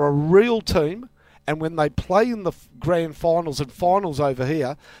 they are a real team. And when they play in the grand finals and finals over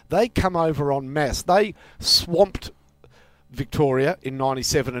here, they come over en masse. They swamped Victoria in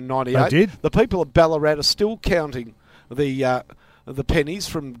 97 and 98. They did. The people of Ballarat are still counting the pennies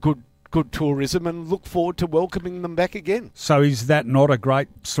from good tourism and look forward to welcoming them back again. So is that not a great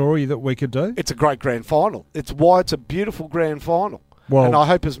story that we could do? It's a great grand final. It's why it's a beautiful grand final. Well, and I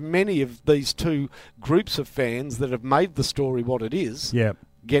hope as many of these two groups of fans that have made the story what it is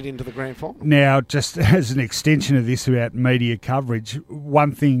get into the grand final. Now, just as an extension of this about media coverage,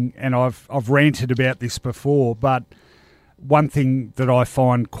 one thing, and I've ranted about this before, but one thing that I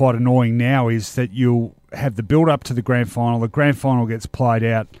find quite annoying now is that you'll have the build-up to the grand final gets played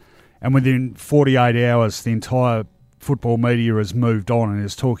out, and within 48 hours, the entire football media has moved on and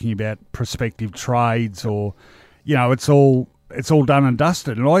is talking about prospective trades or, it's all done and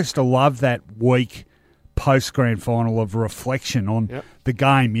dusted. And I used to love that week post-grand final of reflection on the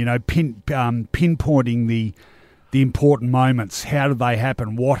game, pinpointing the important moments. How did they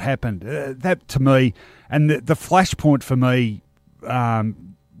happen? What happened? That, to me, and the flashpoint for me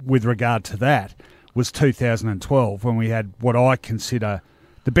with regard to that was 2012 when we had what I consider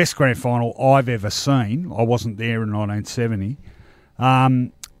the best grand final I've ever seen. I wasn't there in 1970.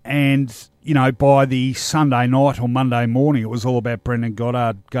 And, by the Sunday night or Monday morning, it was all about Brendan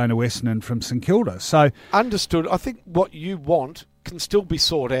Goddard going to Essendon from St Kilda. So understood. I think what you want can still be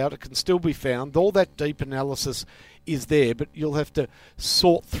sought out. It can still be found. All that deep analysis is there, but you'll have to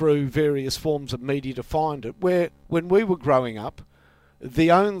sort through various forms of media to find it. Where when we were growing up, the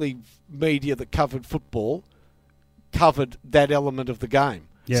only media that covered football covered that element of the game.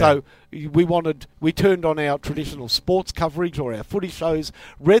 Yeah. So we turned on our traditional sports coverage or our footy shows,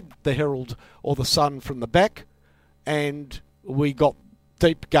 read the Herald or the Sun from the back, and we got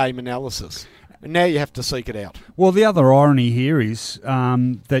deep game analysis. And now you have to seek it out. Well, the other irony here is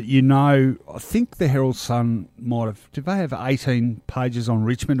that, I think the Herald Sun did they have 18 pages on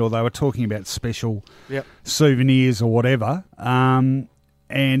Richmond, or they were talking about special souvenirs or whatever. And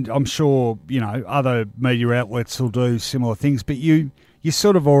I'm sure, other media outlets will do similar things, but you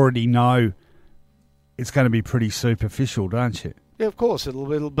sort of already know it's going to be pretty superficial, don't you? Yeah, of course.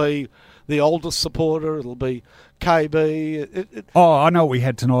 It'll be the oldest supporter. It'll be KB. I know what we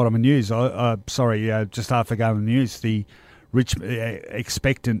had tonight on the news. Just after going on the news, the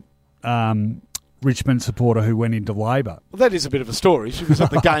expectant Richmond supporter who went into labour. Well, that is a bit of a story. She was at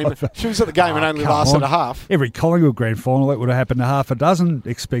the game. And only lasted a half. Every Collingwood grand final, that would have happened to half a dozen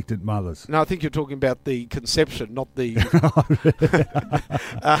expectant mothers. No, I think you're talking about the conception, not the.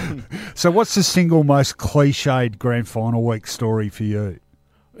 So, what's the single most cliched grand final week story for you?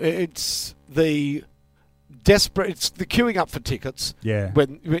 It's the desperate. It's the queuing up for tickets. Yeah.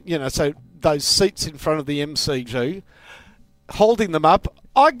 So those seats in front of the MCG, holding them up.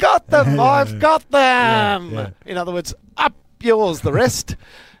 I got them. I've got them. Yeah. In other words, up yours. The rest.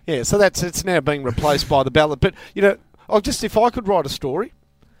 So it's now being replaced by the ballot. But if I could write a story,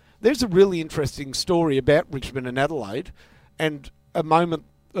 there's a really interesting story about Richmond and Adelaide, and a moment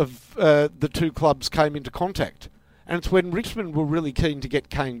of the two clubs came into contact, and it's when Richmond were really keen to get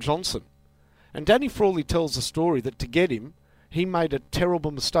Kane Johnson, and Danny Frawley tells the story that to get him, he made a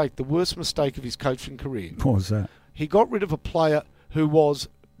terrible mistake, the worst mistake of his coaching career. What was that? He got rid of a player who was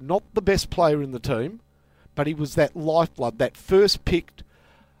not the best player in the team, but he was that lifeblood, that first picked,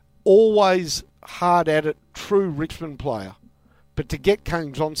 always hard at it, true Richmond player. But to get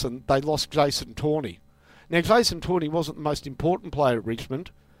Kane Johnson, they lost Jason Tawney. Now, Jason Tawney wasn't the most important player at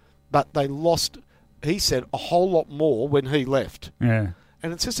Richmond, but they lost, he said, a whole lot more when he left. Yeah.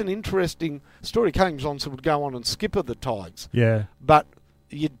 And it's just an interesting story. Kane Johnson would go on and skipper the Tigers. Yeah. But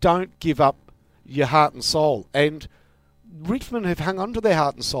you don't give up your heart and soul. And Richmond have hung on to their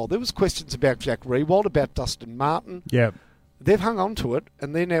heart and soul. There was questions about Jack Riewoldt, about Dustin Martin. Yeah. They've hung on to it,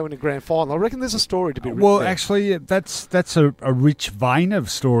 and they're now in a grand final. I reckon there's a story to be written. Well, there. actually, that's a rich vein of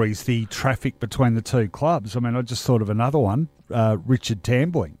stories, the traffic between the two clubs. I mean, I just thought of another one, Richard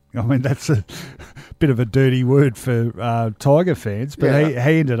Tambling. I mean, that's a bit of a dirty word for Tiger fans, but he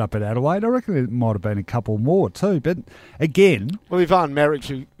ended up at Adelaide. I reckon there might have been a couple more too. But again... Well, Ivan Maric,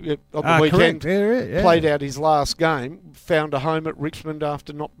 who on the weekend played out his last game, found a home at Richmond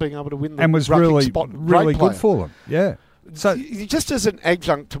after not being able to win the and was really good for them. Yeah. So, just as an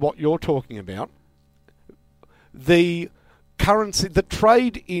adjunct to what you're talking about, the currency, the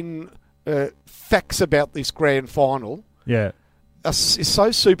trade in facts about this grand final... Yeah. is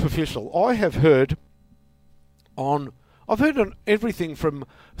so superficial. I have heard I've heard on everything from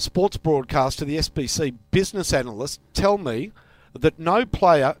sports broadcast to the SBC business analysts tell me that no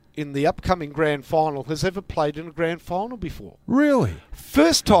player in the upcoming grand final has ever played in a grand final before. Really?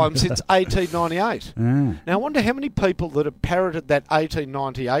 First time since 1898. Mm. Now, I wonder how many people that have parroted that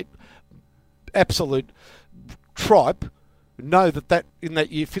 1898 absolute tripe know that in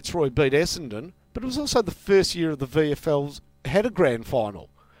that year Fitzroy beat Essendon, but it was also the first year of the VFL's had a grand final.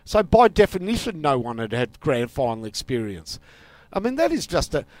 So by definition, no one had had grand final experience. I mean, that is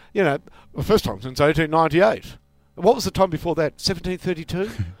just the first time since 1898. What was the time before that? 1732?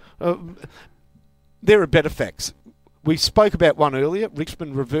 There are better facts. We spoke about one earlier,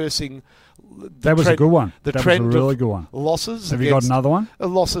 Richmond reversing that was a good one. The that trend was a really good one. Losses. Have you got another one?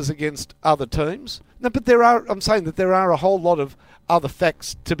 Losses against other teams. No, but I'm saying that there are a whole lot of other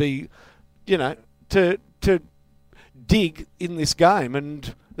facts to be, to dig in this game,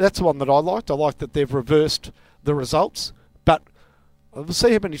 and that's the one that I liked. I like that they've reversed the results, but we'll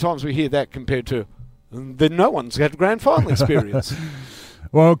see how many times we hear that compared to then no one's had grand final experience.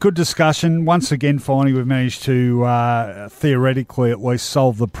 Well, good discussion. Once again, finally, we've managed to, theoretically at least,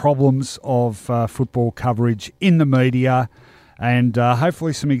 solve the problems of football coverage in the media. And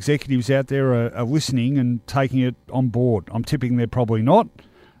hopefully some executives out there are listening and taking it on board. I'm tipping they're probably not,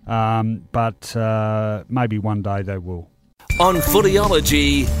 but maybe one day they will. On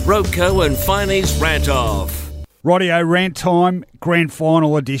Footyology, Roko and Finey's Rant Off. Rightio, rant time, grand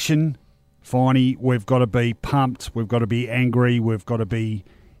final edition. Finey, we've got to be pumped, we've got to be angry, we've got to be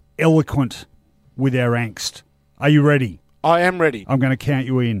eloquent with our angst. Are you ready? I am ready. I'm going to count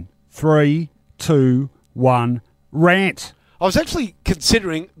you in. 3, 2, 1, rant. I was actually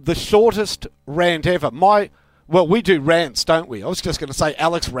considering the shortest rant ever. We do rants, don't we? I was just going to say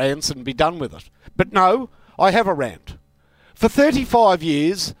Alex rants and be done with it. But no, I have a rant. For 35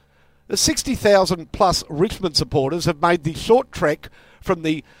 years, 60,000 plus Richmond supporters have made the short trek from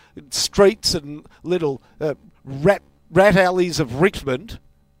the streets and little rat alleys of Richmond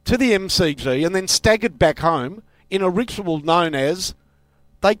to the MCG and then staggered back home in a ritual known as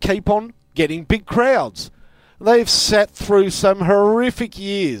they keep on getting big crowds. They've sat through some horrific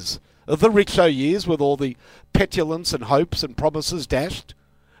years, the rickshaw years with all the petulance and hopes and promises dashed,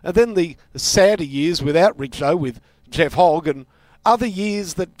 and then the sadder years without rickshaw with Jeff Hogg, and other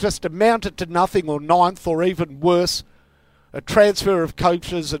years that just amounted to nothing or ninth or even worse, a transfer of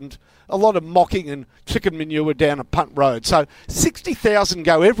coaches and a lot of mocking and chicken manure down a punt road. So 60,000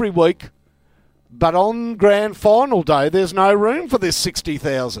 go every week, but on grand final day there's no room for this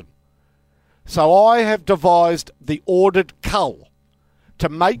 60,000. So I have devised the ordered cull to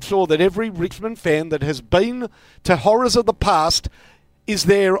make sure that every Richmond fan that has been to horrors of the past is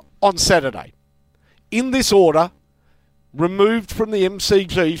there on Saturday. In this order, removed from the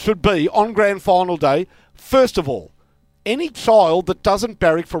MCG should be, on grand final day, first of all, any child that doesn't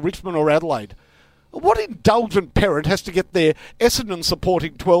barrack for Richmond or Adelaide. What indulgent parent has to get their Essendon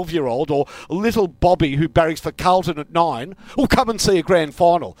supporting 12-year-old or little Bobby who barracks for Carlton at 9 will come and see a grand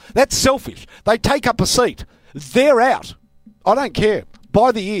final? That's selfish. They take up a seat. They're out. I don't care.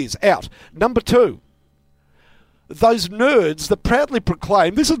 By the ears, out. Number 2, those nerds that proudly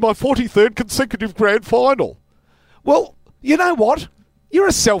proclaim, this is my 43rd consecutive grand final. Well, you know what? You're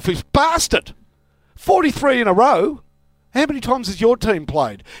a selfish bastard. 43 in a row. How many times has your team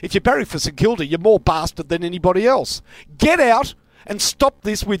played? If you barrack for St Kilda, you're more bastard than anybody else. Get out and stop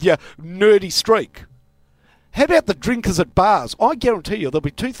this with your nerdy streak. How about the drinkers at bars? I guarantee you there'll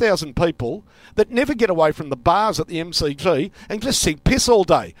be 2,000 people that never get away from the bars at the MCG and just sing piss all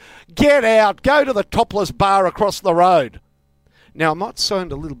day. Get out. Go to the topless bar across the road. Now, I might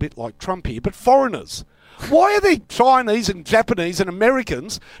sound a little bit like Trump here, but foreigners. Why are the Chinese and Japanese and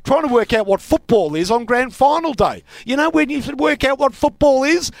Americans trying to work out what football is on grand final day? You know when you should work out what football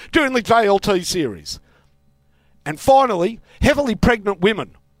is? During the JLT series. And finally, heavily pregnant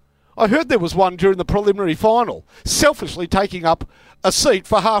women. I heard there was one during the preliminary final, selfishly taking up a seat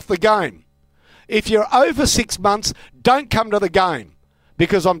for half the game. If you're over 6 months, don't come to the game.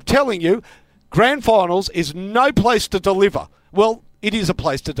 Because I'm telling you, grand finals is no place to deliver. Well, it is a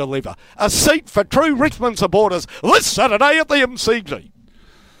place to deliver. A seat for true Richmond supporters this Saturday at the MCG.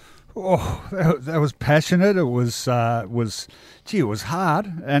 Oh, that was passionate. It was it was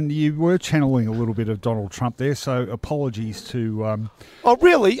hard, and you were channeling a little bit of Donald Trump there. So apologies to oh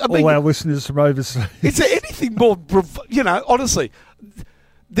really? I mean, all our listeners from overseas. Is there anything more? Honestly,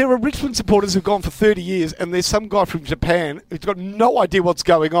 there are Richmond supporters who've gone for 30 years, and there's some guy from Japan who's got no idea what's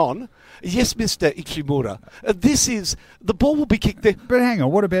going on. Yes, Mr. Ichimura. The ball will be kicked there. But hang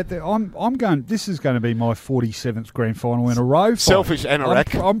on, what about that? I'm going. This is going to be my 47th grand final in a row. Selfish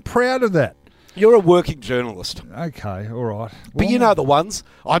anorak. I'm proud of that. You're a working journalist. Okay, all right. But you know the ones.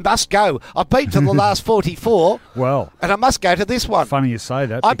 I must go. I've been to the last 44. Well. And I must go to this one. Funny you say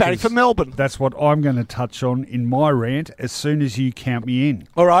that. I'm barring for Melbourne. That's what I'm going to touch on in my rant as soon as you count me in.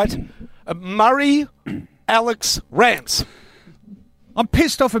 All right. Murray, Alex, rants. I'm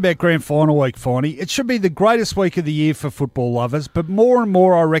pissed off about Grand Final week, Finey. It should be the greatest week of the year for football lovers, but more and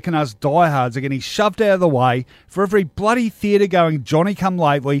more I reckon us diehards are getting shoved out of the way for every bloody theatre-going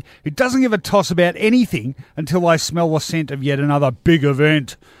Johnny-come-lately who doesn't give a toss about anything until they smell the scent of yet another big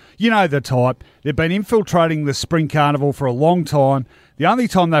event. You know the type. They've been infiltrating the Spring Carnival for a long time. The only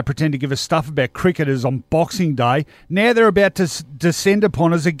time they pretend to give us stuff about cricket is on Boxing Day. Now they're about to descend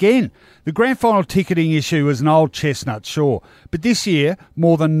upon us again. The grand final ticketing issue is an old chestnut, sure. But this year,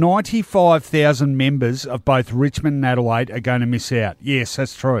 more than 95,000 members of both Richmond and Adelaide are going to miss out. Yes,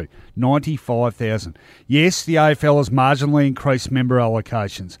 that's true. 95,000. Yes, the AFL has marginally increased member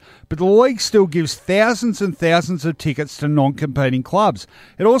allocations, but the league still gives thousands and thousands of tickets to non-competing clubs.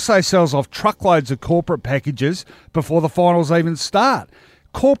 It also sells off truckloads of corporate packages before the finals even start.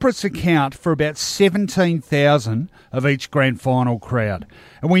 Corporates account for about 17,000 of each grand final crowd.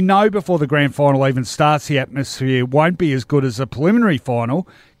 And we know before the grand final even starts the atmosphere won't be as good as the preliminary final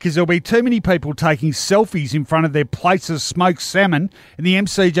because there'll be too many people taking selfies in front of their plates of smoked salmon in the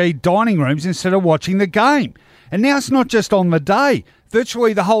MCG dining rooms instead of watching the game. And now it's not just on the day.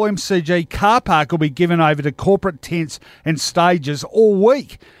 Virtually the whole MCG car park will be given over to corporate tents and stages all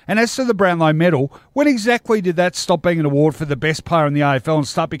week. And as to the Brownlow medal, when exactly did that stop being an award for the best player in the AFL and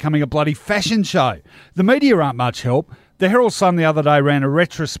start becoming a bloody fashion show? The media aren't much help. The Herald Sun the other day ran a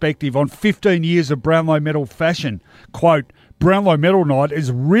retrospective on 15 years of Brownlow medal fashion. Quote, Brownlow medal night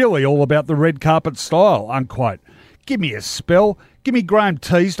is really all about the red carpet style, unquote. Give me a spell. Give me Graham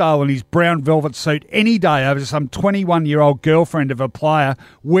Teasdale in his brown velvet suit any day over some 21-year-old girlfriend of a player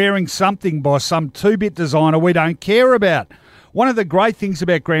wearing something by some two-bit designer we don't care about. One of the great things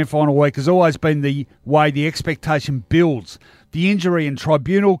about Grand Final week has always been the way the expectation builds, the injury and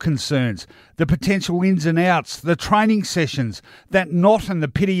tribunal concerns, the potential ins and outs, the training sessions, that knot in the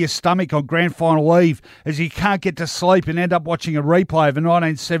pit of your stomach on Grand Final Eve as you can't get to sleep and end up watching a replay of a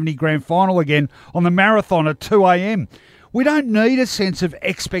 1970 Grand Final again on the marathon at 2 a.m. We don't need a sense of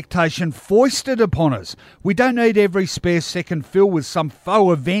expectation foisted upon us. We don't need every spare second filled with some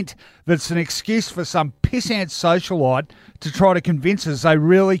faux event that's an excuse for some pissant socialite to try to convince us they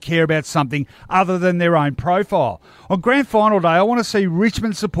really care about something other than their own profile. On Grand Final Day, I want to see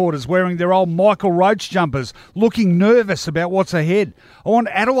Richmond supporters wearing their old Michael Roach jumpers, looking nervous about what's ahead. I want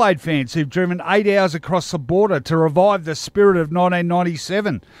Adelaide fans who've driven 8 hours across the border to revive the spirit of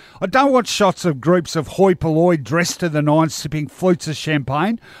 1997. I don't want shots of groups of hoi polloi dressed to the nines sipping flutes of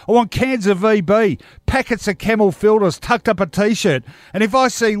champagne. I want cans of VB, packets of Camel Filters tucked up a T-shirt. And if I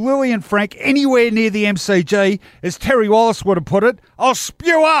see Lily and Frank anywhere near the MCG, as Terry Wallace would have put it, I'll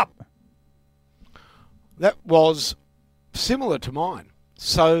spew up. That was similar to mine.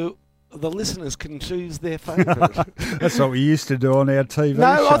 So the listeners can choose their favourite. That's what we used to do on our TV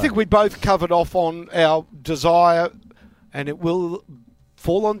No, show. I think we both covered off on our desire, and it will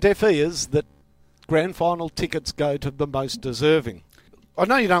fall on deaf ears, that grand final tickets go to the most deserving. I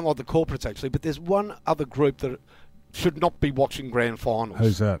know you don't like the corporates, actually, but there's one other group that should not be watching grand finals.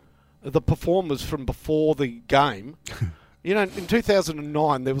 Who's that? The performers from before the game. You know, in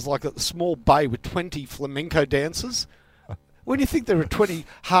 2009, there was like a small bay with 20 flamenco dancers. When you think there are 20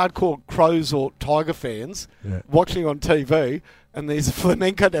 hardcore Crows or Tiger fans watching on TV, and there's a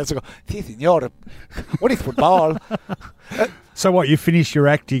flamenco dancer go, "Sí, señor, what is football?" So what, you finish your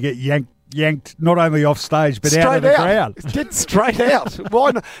act, you get yanked not only off stage, but out of the crowd. Get straight out.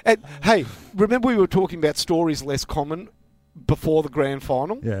 Why not? And, hey, remember we were talking about stories less common before the grand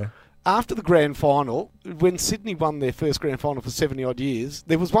final? Yeah. After the grand final, when Sydney won their first grand final for 70-odd years,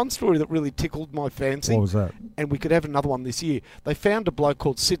 there was one story that really tickled my fancy. What was that? And we could have another one this year. They found a bloke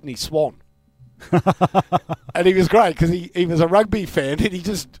called Sydney Swan. And he was great because he was a rugby fan and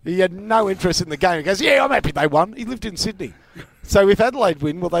he had no interest in the game. He goes, "Yeah, I'm happy they won." He lived in Sydney. So if Adelaide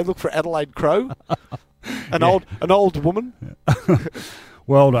win, will they look for Adelaide Crow? An old woman?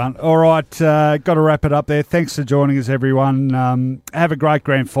 Well done. All right, got to wrap it up there. Thanks for joining us, everyone. Have a great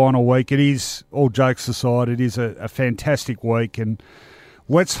grand final week. It is, all jokes aside, it is a fantastic week, and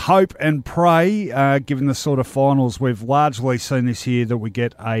let's hope and pray, given the sort of finals we've largely seen this year, that we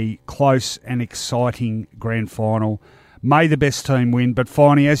get a close and exciting grand final. May the best team win. But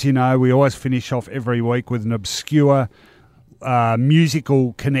finally, as you know, we always finish off every week with an obscure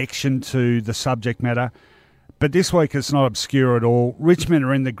musical connection to the subject matter. But this week it's not obscure at all. Richmond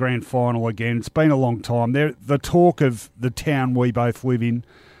are in the grand final again. It's been a long time. They're the talk of the town we both live in.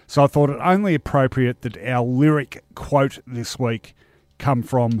 So I thought it only appropriate that our lyric quote this week come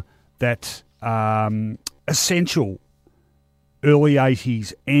from that essential early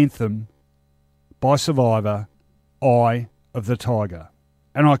 80s anthem by Survivor, Eye of the Tiger.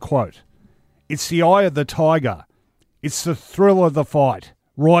 And I quote, "It's the eye of the tiger. It's the thrill of the fight,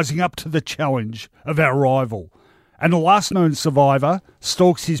 rising up to the challenge of our rival. And the last known survivor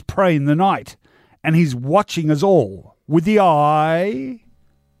stalks his prey in the night, and he's watching us all with the eye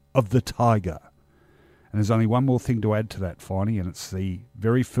of the tiger." And there's only one more thing to add to that, Finey, and it's the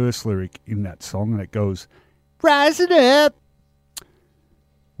very first lyric in that song, and it goes, "Rise it up."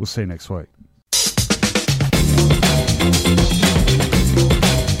 We'll see you next week.